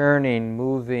a churning,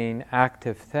 moving,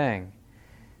 active thing.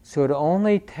 So it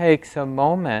only takes a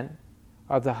moment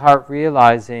of the heart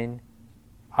realizing,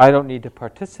 I don't need to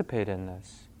participate in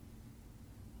this.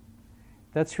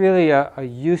 That's really a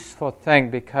useful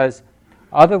thing, because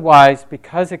otherwise,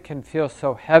 because it can feel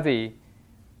so heavy,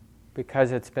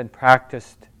 because it's been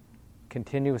practiced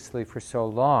continuously for so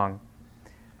long,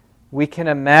 we can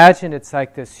imagine it's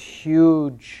like this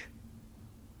huge,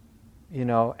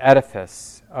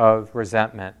 edifice of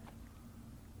resentment.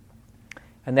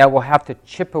 And that we'll have to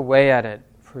chip away at it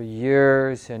for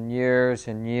years and years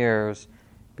and years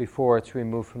before it's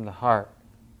removed from the heart.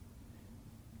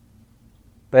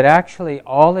 But actually,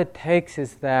 all it takes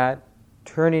is that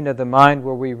turning of the mind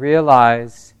where we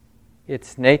realize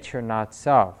it's nature, not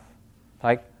self.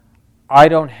 Like, I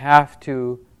don't have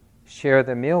to share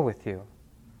the meal with you.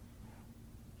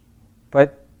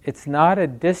 But it's not a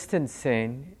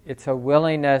distancing, it's a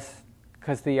willingness,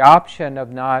 because the option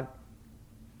of not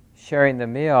sharing the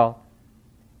meal,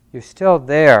 you're still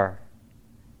there.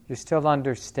 You're still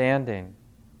understanding.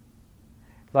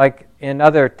 Like in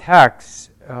other texts,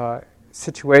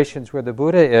 situations where the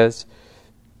Buddha is,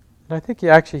 and I think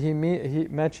he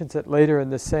mentions it later in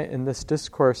this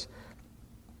discourse.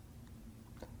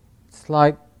 It's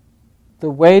like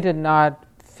the way to not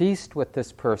feast with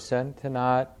this person, to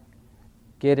not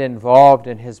get involved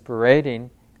in his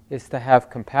berating, is to have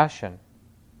compassion.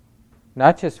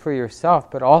 Not just for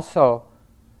yourself, but also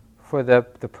for the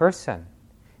person.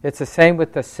 It's the same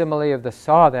with the simile of the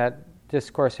saw, that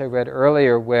discourse I read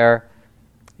earlier, where,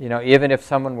 even if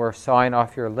someone were sawing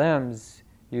off your limbs,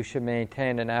 you should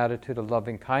maintain an attitude of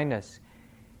loving kindness.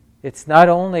 It's not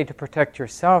only to protect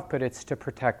yourself, but it's to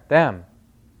protect them,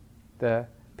 the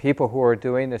people who are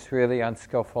doing this really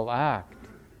unskillful act.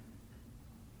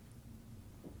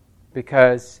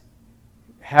 Because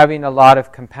having a lot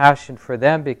of compassion for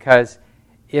them, because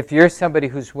if you're somebody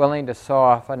who's willing to saw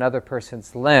off another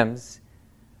person's limbs,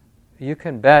 you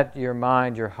can bet your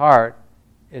mind, your heart,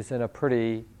 is in a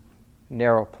pretty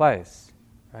narrow place,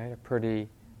 right? A pretty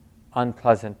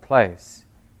unpleasant place.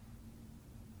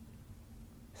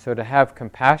 So to have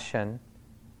compassion,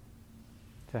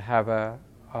 to have a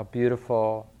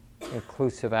beautiful,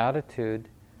 inclusive attitude,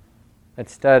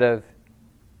 instead of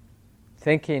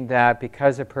thinking that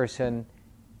because a person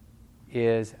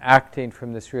is acting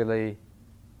from this really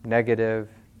negative,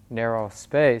 narrow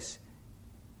space,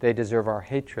 they deserve our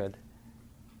hatred.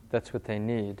 That's what they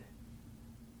need.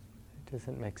 It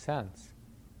doesn't make sense.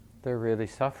 They're really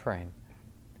suffering.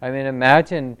 I mean,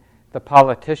 imagine the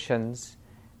politicians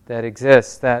that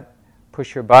exist that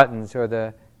push your buttons, or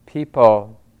the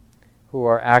people who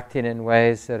are acting in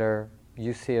ways that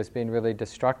you see as being really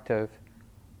destructive.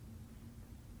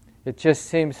 It just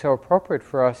seems so appropriate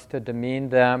for us to demean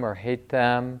them or hate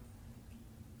them,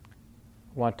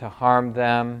 want to harm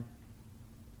them.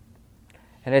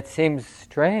 And it seems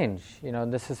strange,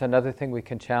 and this is another thing we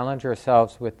can challenge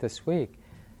ourselves with this week,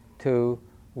 to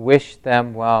wish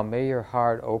them well. May your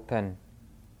heart open.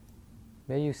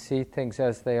 May you see things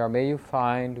as they are. May you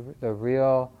find the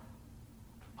real,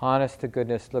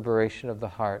 honest-to-goodness liberation of the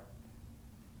heart.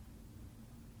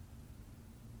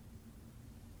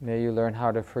 May you learn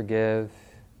how to forgive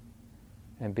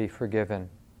and be forgiven.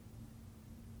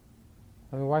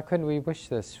 I mean, why couldn't we wish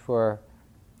this for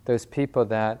those people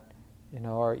that,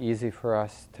 are easy for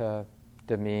us to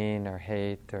demean or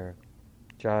hate or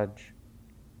judge?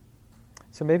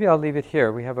 So maybe I'll leave it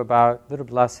here. We have about a little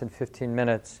less than 15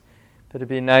 minutes, but it'd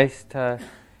be nice to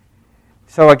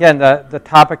So again, the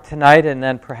topic tonight and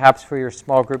then perhaps for your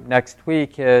small group next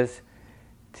week is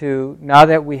to, now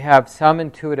that we have some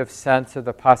intuitive sense of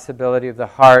the possibility of the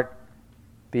heart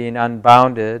being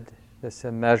unbounded, this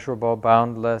immeasurable,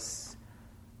 boundless,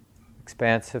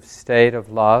 expansive state of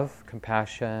love,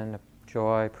 compassion,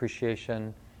 joy,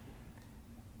 appreciation,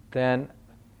 then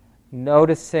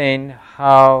noticing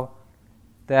how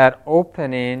that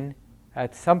opening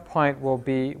at some point will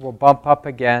bump up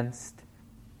against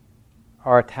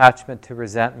our attachment to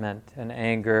resentment and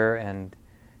anger and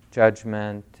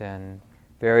judgment and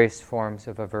various forms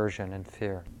of aversion and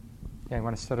fear. Yeah, you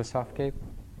want to start us off, Gabe?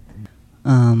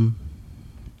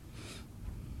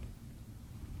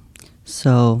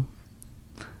 So,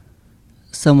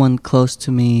 someone close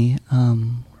to me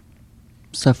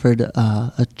suffered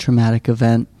a traumatic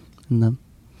event in the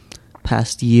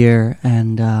past year,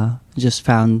 and just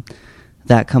found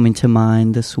that coming to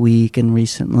mind this week and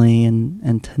recently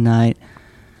and tonight.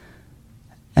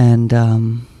 And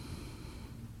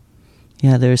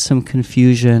there's some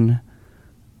confusion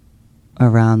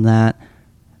around that.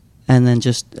 And then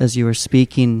just as you were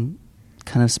speaking,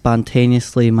 kind of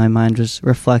spontaneously, my mind was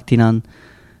reflecting on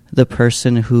the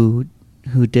person who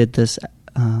did this,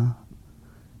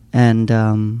 and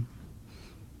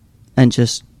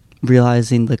just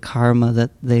realizing the karma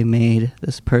that they made,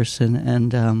 this person,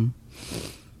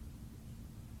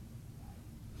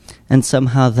 and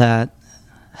somehow that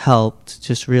helped,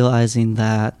 just realizing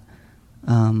that.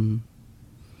 I'm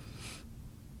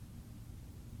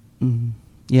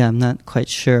not quite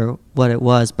sure what it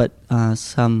was, but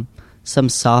some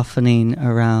softening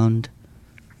around,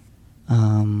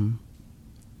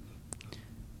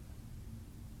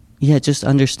 just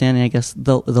understanding, I guess,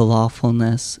 the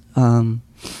lawfulness. And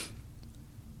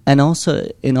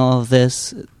also in all of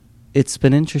this, it's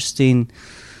been interesting,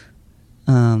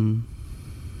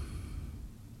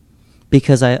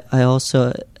 because I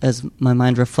also, as my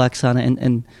mind reflects on it,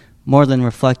 and more than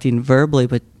reflecting verbally,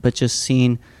 but just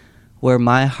seeing where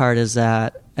my heart is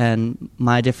at and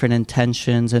my different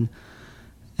intentions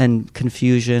and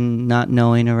confusion, not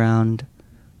knowing around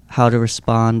how to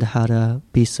respond, how to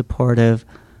be supportive,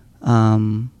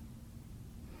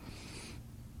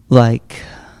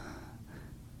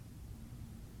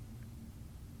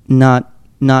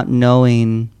 not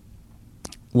knowing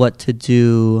what to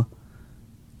do,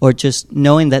 or just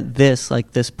knowing that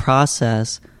this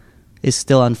process is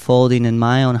still unfolding in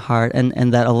my own heart,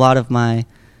 and that a lot of my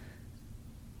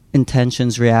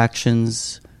intentions,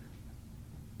 reactions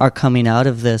are coming out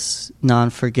of this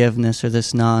non-forgiveness or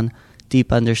this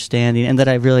non-deep understanding, and that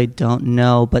I really don't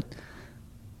know, but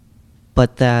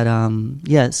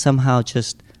that somehow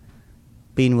just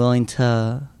being willing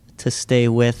to stay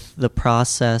with the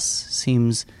process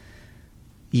seems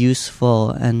useful,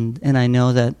 and I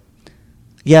know that,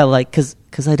 because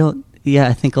I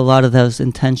think a lot of those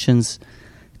intentions,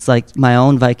 it's like my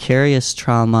own vicarious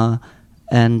trauma,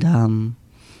 and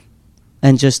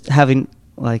just having,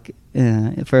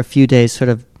 for a few days sort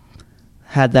of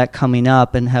had that coming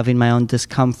up, and having my own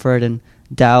discomfort and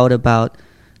doubt about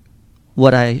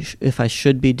if I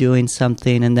should be doing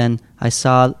something. And then I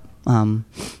saw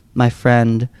my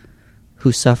friend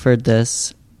who suffered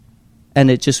this, and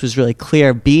it just was really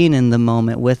clear, being in the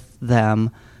moment with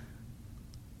them,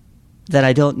 that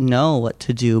I don't know what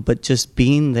to do, but just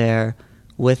being there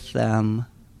with them.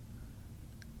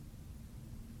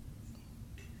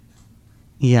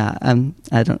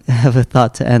 I don't have a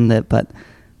thought to end it, but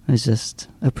I was just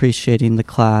appreciating the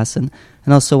class, and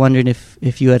also wondering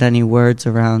if you had any words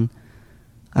around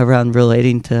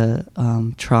relating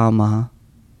to trauma.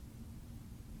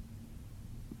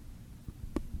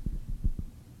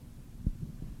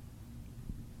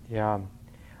 Yeah,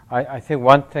 I think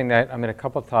one thing a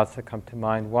couple of thoughts that come to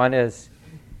mind. One is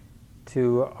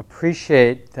to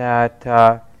appreciate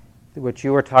that what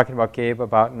you were talking about, Gabe,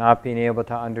 about not being able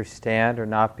to understand or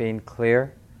not being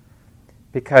clear,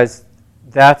 because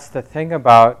that's the thing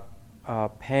about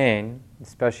pain,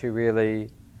 especially really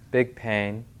big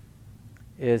pain,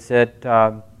 is it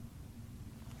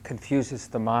confuses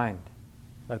the mind.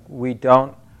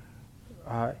 The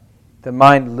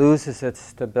mind loses its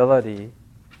stability,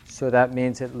 so that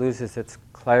means it loses its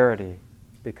clarity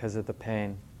because of the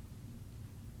pain.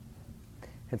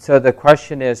 And so the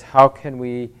question is, how can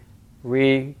we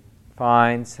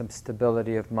find some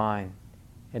stability of mind,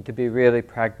 and to be really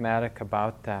pragmatic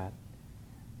about that?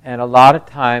 And a lot of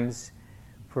times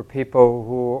for people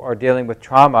who are dealing with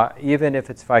trauma, even if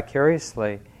it's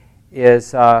vicariously,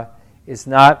 is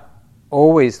not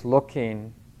always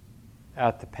looking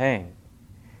at the pain.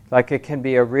 It can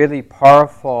be a really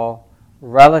powerful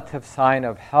relative sign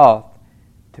of health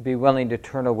to be willing to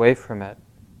turn away from it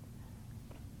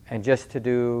and just to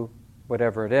do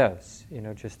whatever it is,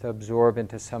 just to absorb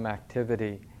into some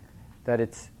activity, that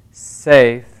it's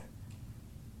safe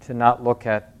to not look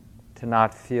at, to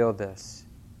not feel this,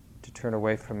 to turn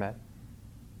away from it.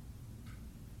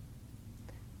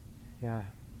 Yeah.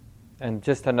 And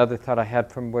just another thought I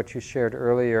had from what you shared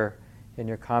earlier in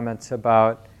your comments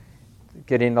about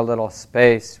getting a little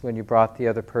space when you brought the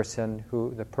other person,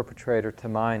 the perpetrator, to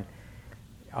mind.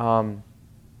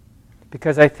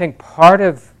 Because I think part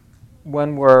of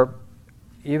when we're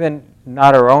even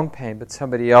not our own pain, but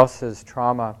somebody else's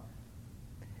trauma,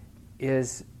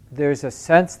 is there's a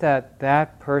sense that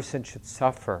that person should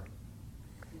suffer.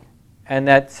 And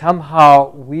that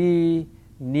somehow we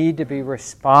need to be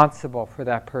responsible for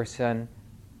that person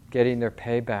getting their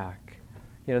payback.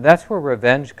 That's where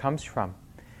revenge comes from.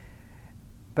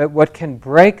 But what can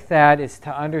break that is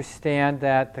to understand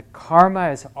that the karma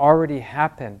has already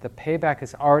happened, the payback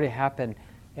has already happened,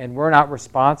 and we're not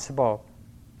responsible.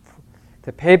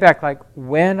 The payback, like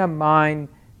when a mind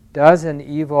does an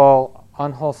evil,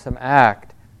 unwholesome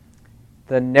act,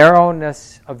 the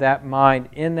narrowness of that mind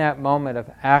in that moment of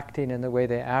acting in the way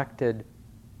they acted,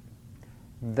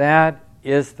 that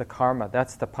is the karma,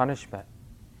 that's the punishment.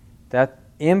 That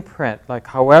imprint, like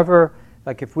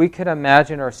if we could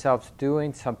imagine ourselves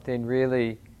doing something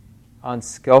really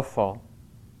unskillful,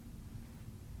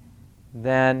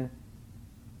 then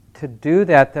to do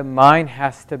that, the mind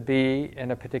has to be in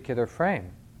a particular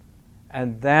frame.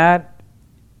 And that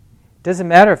doesn't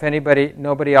matter if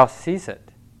nobody else sees it,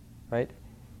 right?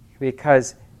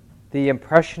 Because the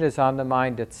impression is on the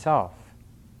mind itself.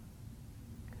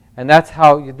 And that's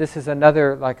how, this is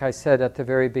another, like I said at the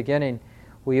very beginning,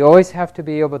 we always have to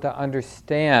be able to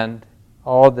understand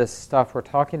all this stuff we're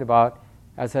talking about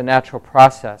as a natural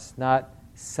process, not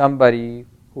somebody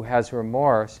who has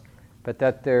remorse, but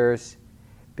that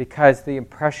because the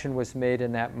impression was made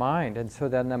in that mind. And so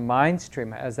then the mind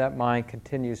stream, as that mind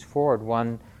continues forward,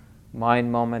 one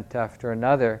mind moment after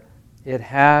another, it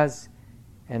has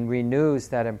and renews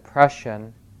that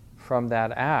impression from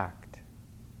that act.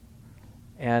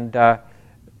 And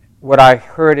what I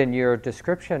heard in your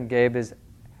description, Gabe, is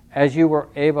as you were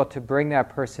able to bring that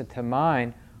person to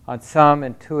mind on some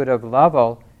intuitive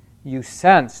level, you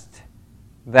sensed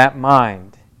that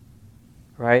mind,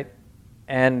 right?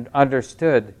 And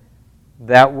understood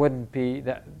that wouldn't be,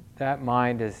 that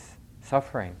mind is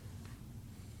suffering.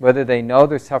 Whether they know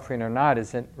they're suffering or not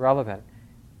isn't relevant.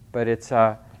 But it's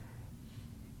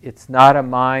not a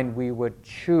mind we would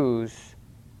choose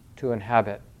to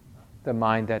inhabit, the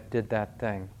mind that did that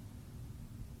thing.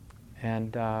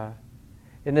 And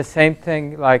in the same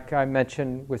thing, like I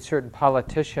mentioned with certain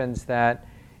politicians, that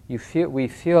we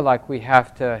feel like we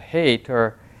have to hate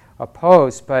or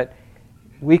oppose, but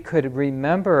we could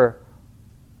remember,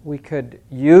 we could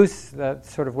use that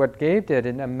sort of what Gabe did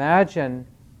and imagine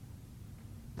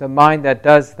the mind that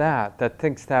does that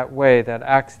thinks that way, that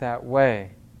acts that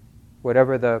way,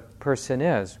 whatever the person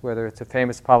is, whether it's a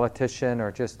famous politician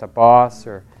or just a boss,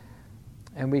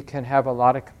 and we can have a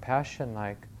lot of compassion,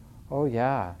 like, oh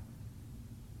yeah,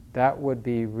 that would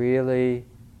be really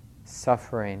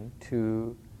suffering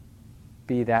to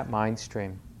be that mind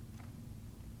stream,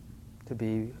 to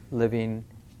be living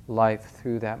life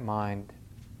through that mind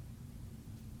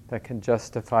that can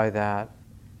justify that.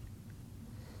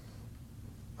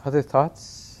 Other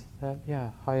thoughts?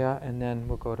 Haya, and then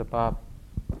we'll go to Bob.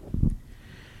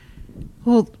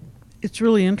 Well, it's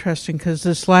really interesting because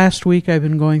this last week I've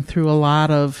been going through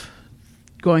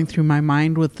my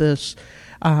mind with this.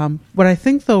 What I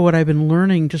think, though, what I've been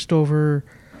learning just over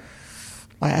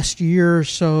last year or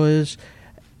so is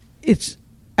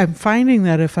I'm finding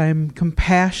that if I'm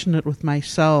compassionate with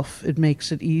myself, it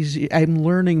makes it easy. I'm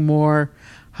learning more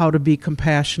how to be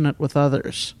compassionate with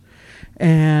others.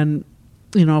 And,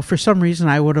 for some reason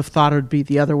I would have thought it would be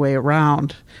the other way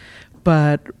around.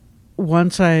 But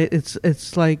once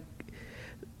it's like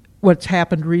what's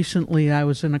happened recently. I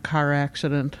was in a car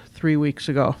accident 3 weeks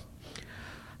ago.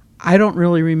 I don't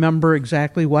really remember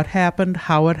exactly what happened,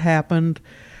 how it happened.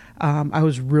 I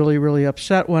was really, really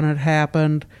upset when it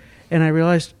happened. And I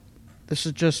realized this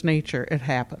is just nature. It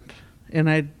happened. And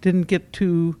I didn't get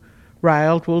too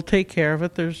riled. We'll take care of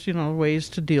it. There's, ways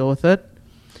to deal with it.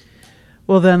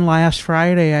 Well, then last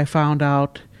Friday I found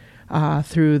out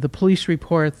through the police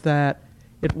report that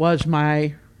I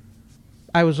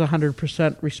was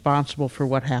 100% responsible for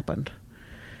what happened.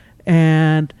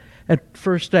 And at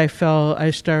first I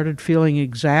started feeling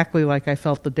exactly like I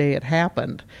felt the day it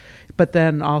happened. But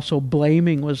then also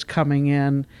blaming was coming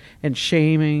in and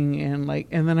shaming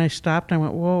and then I stopped and I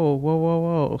went,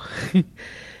 whoa.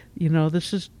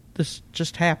 this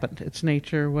just happened. It's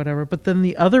nature, whatever. But then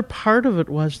the other part of it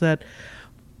was that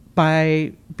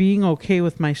by being okay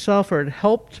with myself, or it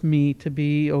helped me to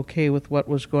be okay with what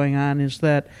was going on, is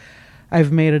that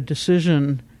I've made a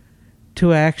decision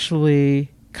to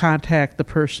actually contact the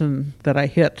person that I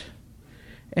hit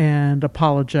and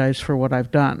apologize for what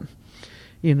I've done,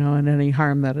 and any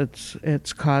harm that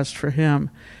it's caused for him.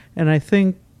 And I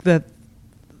think that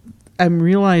I'm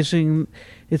realizing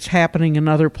it's happening in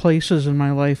other places in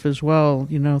my life as well,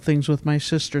 things with my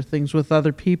sister, things with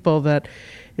other people, that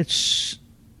it's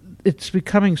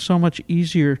becoming so much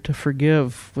easier to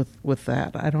forgive with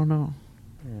that. I don't know.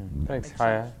 Thanks,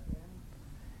 Haya. I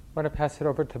want to pass it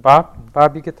over to Bob.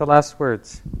 Bob, you get the last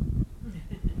words.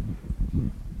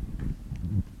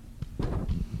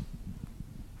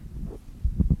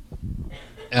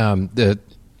 The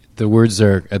words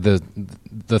are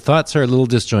the thoughts are a little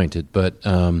disjointed, but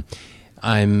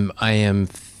I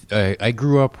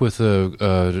grew up with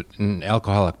an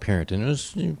alcoholic parent, and it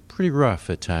was pretty rough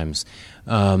at times.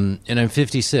 And I'm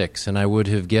 56, and I would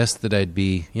have guessed that I'd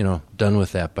be done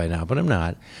with that by now, but I'm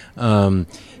not.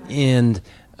 And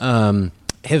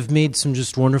have made some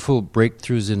just wonderful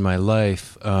breakthroughs in my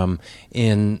life,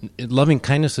 and loving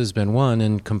kindness has been one,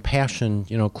 and compassion,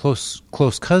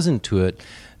 close cousin to it.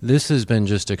 This has been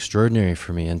just extraordinary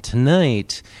for me. And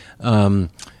tonight,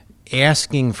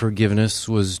 asking forgiveness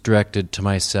was directed to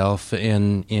myself,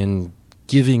 and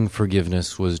giving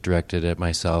forgiveness was directed at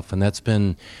myself, and that's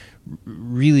been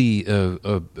really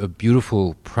a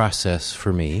beautiful process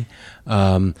for me.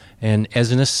 And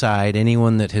as an aside,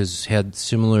 anyone that has had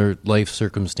similar life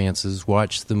circumstances,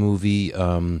 watch the movie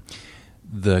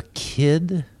The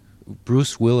Kid.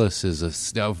 Bruce Willis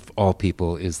of all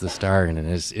people, is the star in it.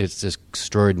 It's just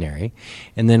extraordinary.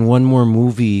 And then one more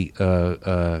movie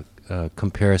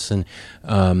comparison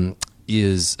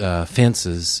is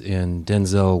Fences, and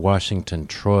Denzel Washington.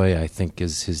 Troy, I think,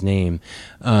 is his name.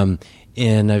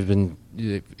 And I've been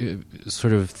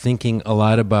sort of thinking a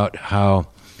lot about how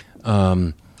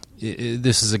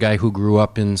this is a guy who grew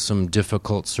up in some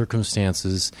difficult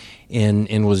circumstances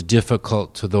and was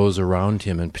difficult to those around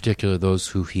him, in particular those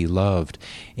who he loved.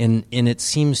 And it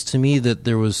seems to me that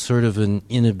there was sort of an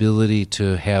inability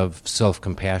to have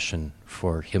self-compassion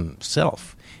for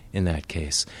himself in that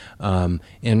case.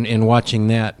 And watching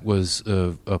that was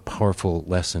a powerful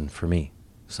lesson for me.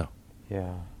 So.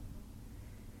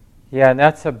 Yeah, and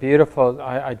that's a beautiful.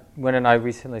 Gwen and I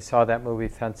recently saw that movie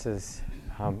Fences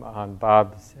on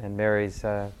Bob's and Mary's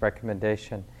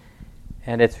recommendation,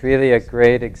 and it's really a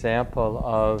great example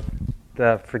of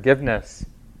the forgiveness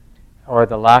or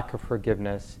the lack of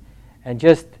forgiveness, and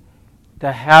just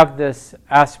to have this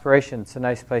aspiration. It's a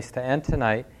nice place to end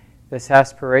tonight. This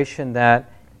aspiration that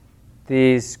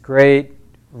these great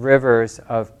rivers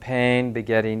of pain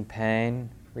begetting pain,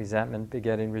 resentment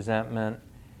begetting resentment,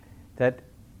 that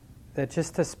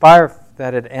just aspire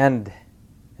that it end,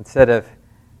 instead of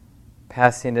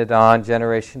passing it on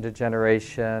generation to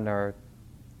generation or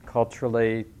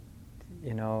culturally,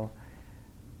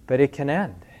 but it can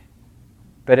end.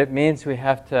 But it means we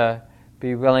have to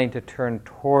be willing to turn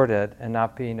toward it and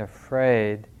not being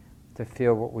afraid to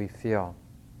feel what we feel,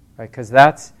 right? Because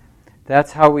that's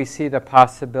how we see the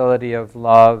possibility of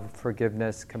love,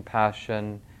 forgiveness,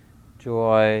 compassion,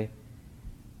 joy.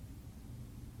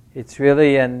 It's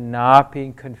really in not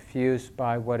being confused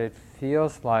by what it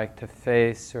feels like to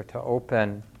face or to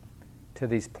open to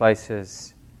these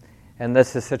places. And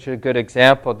this is such a good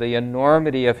example. The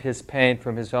enormity of his pain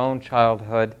from his own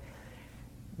childhood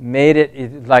made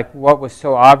it like what was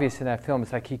so obvious in that film.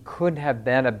 It's like he couldn't have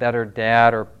been a better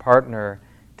dad or partner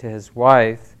to his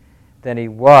wife than he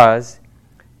was.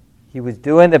 He was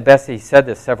doing the best. He said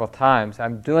this several times.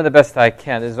 I'm doing the best I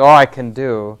can. This is all I can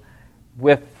do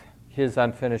with his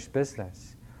unfinished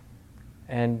business.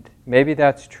 And maybe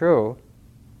that's true,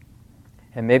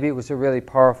 and maybe it was a really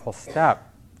powerful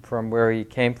step from where he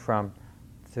came from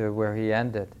to where he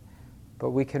ended.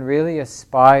 But we can really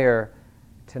aspire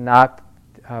to not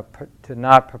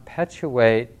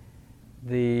perpetuate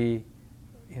the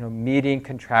meeting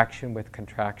contraction with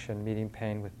contraction, meeting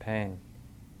pain with pain.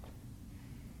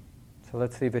 So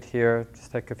let's leave it here.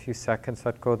 Just take a few seconds,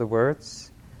 let go of the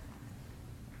words.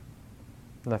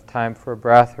 Enough time for a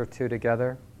breath or two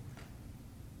together.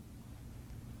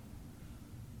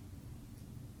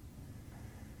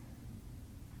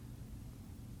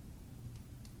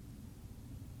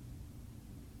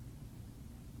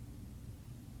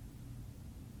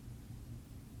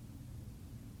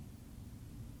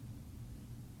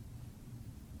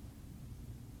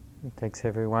 And thanks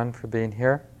everyone for being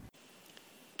here.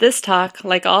 This talk,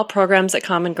 like all programs at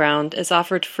Common Ground, is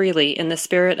offered freely in the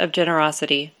spirit of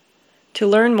generosity. To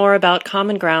learn more about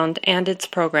Common Ground and its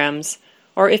programs,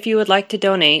 or if you would like to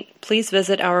donate, please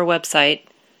visit our website,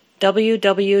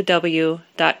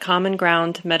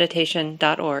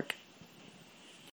 www.commongroundmeditation.org.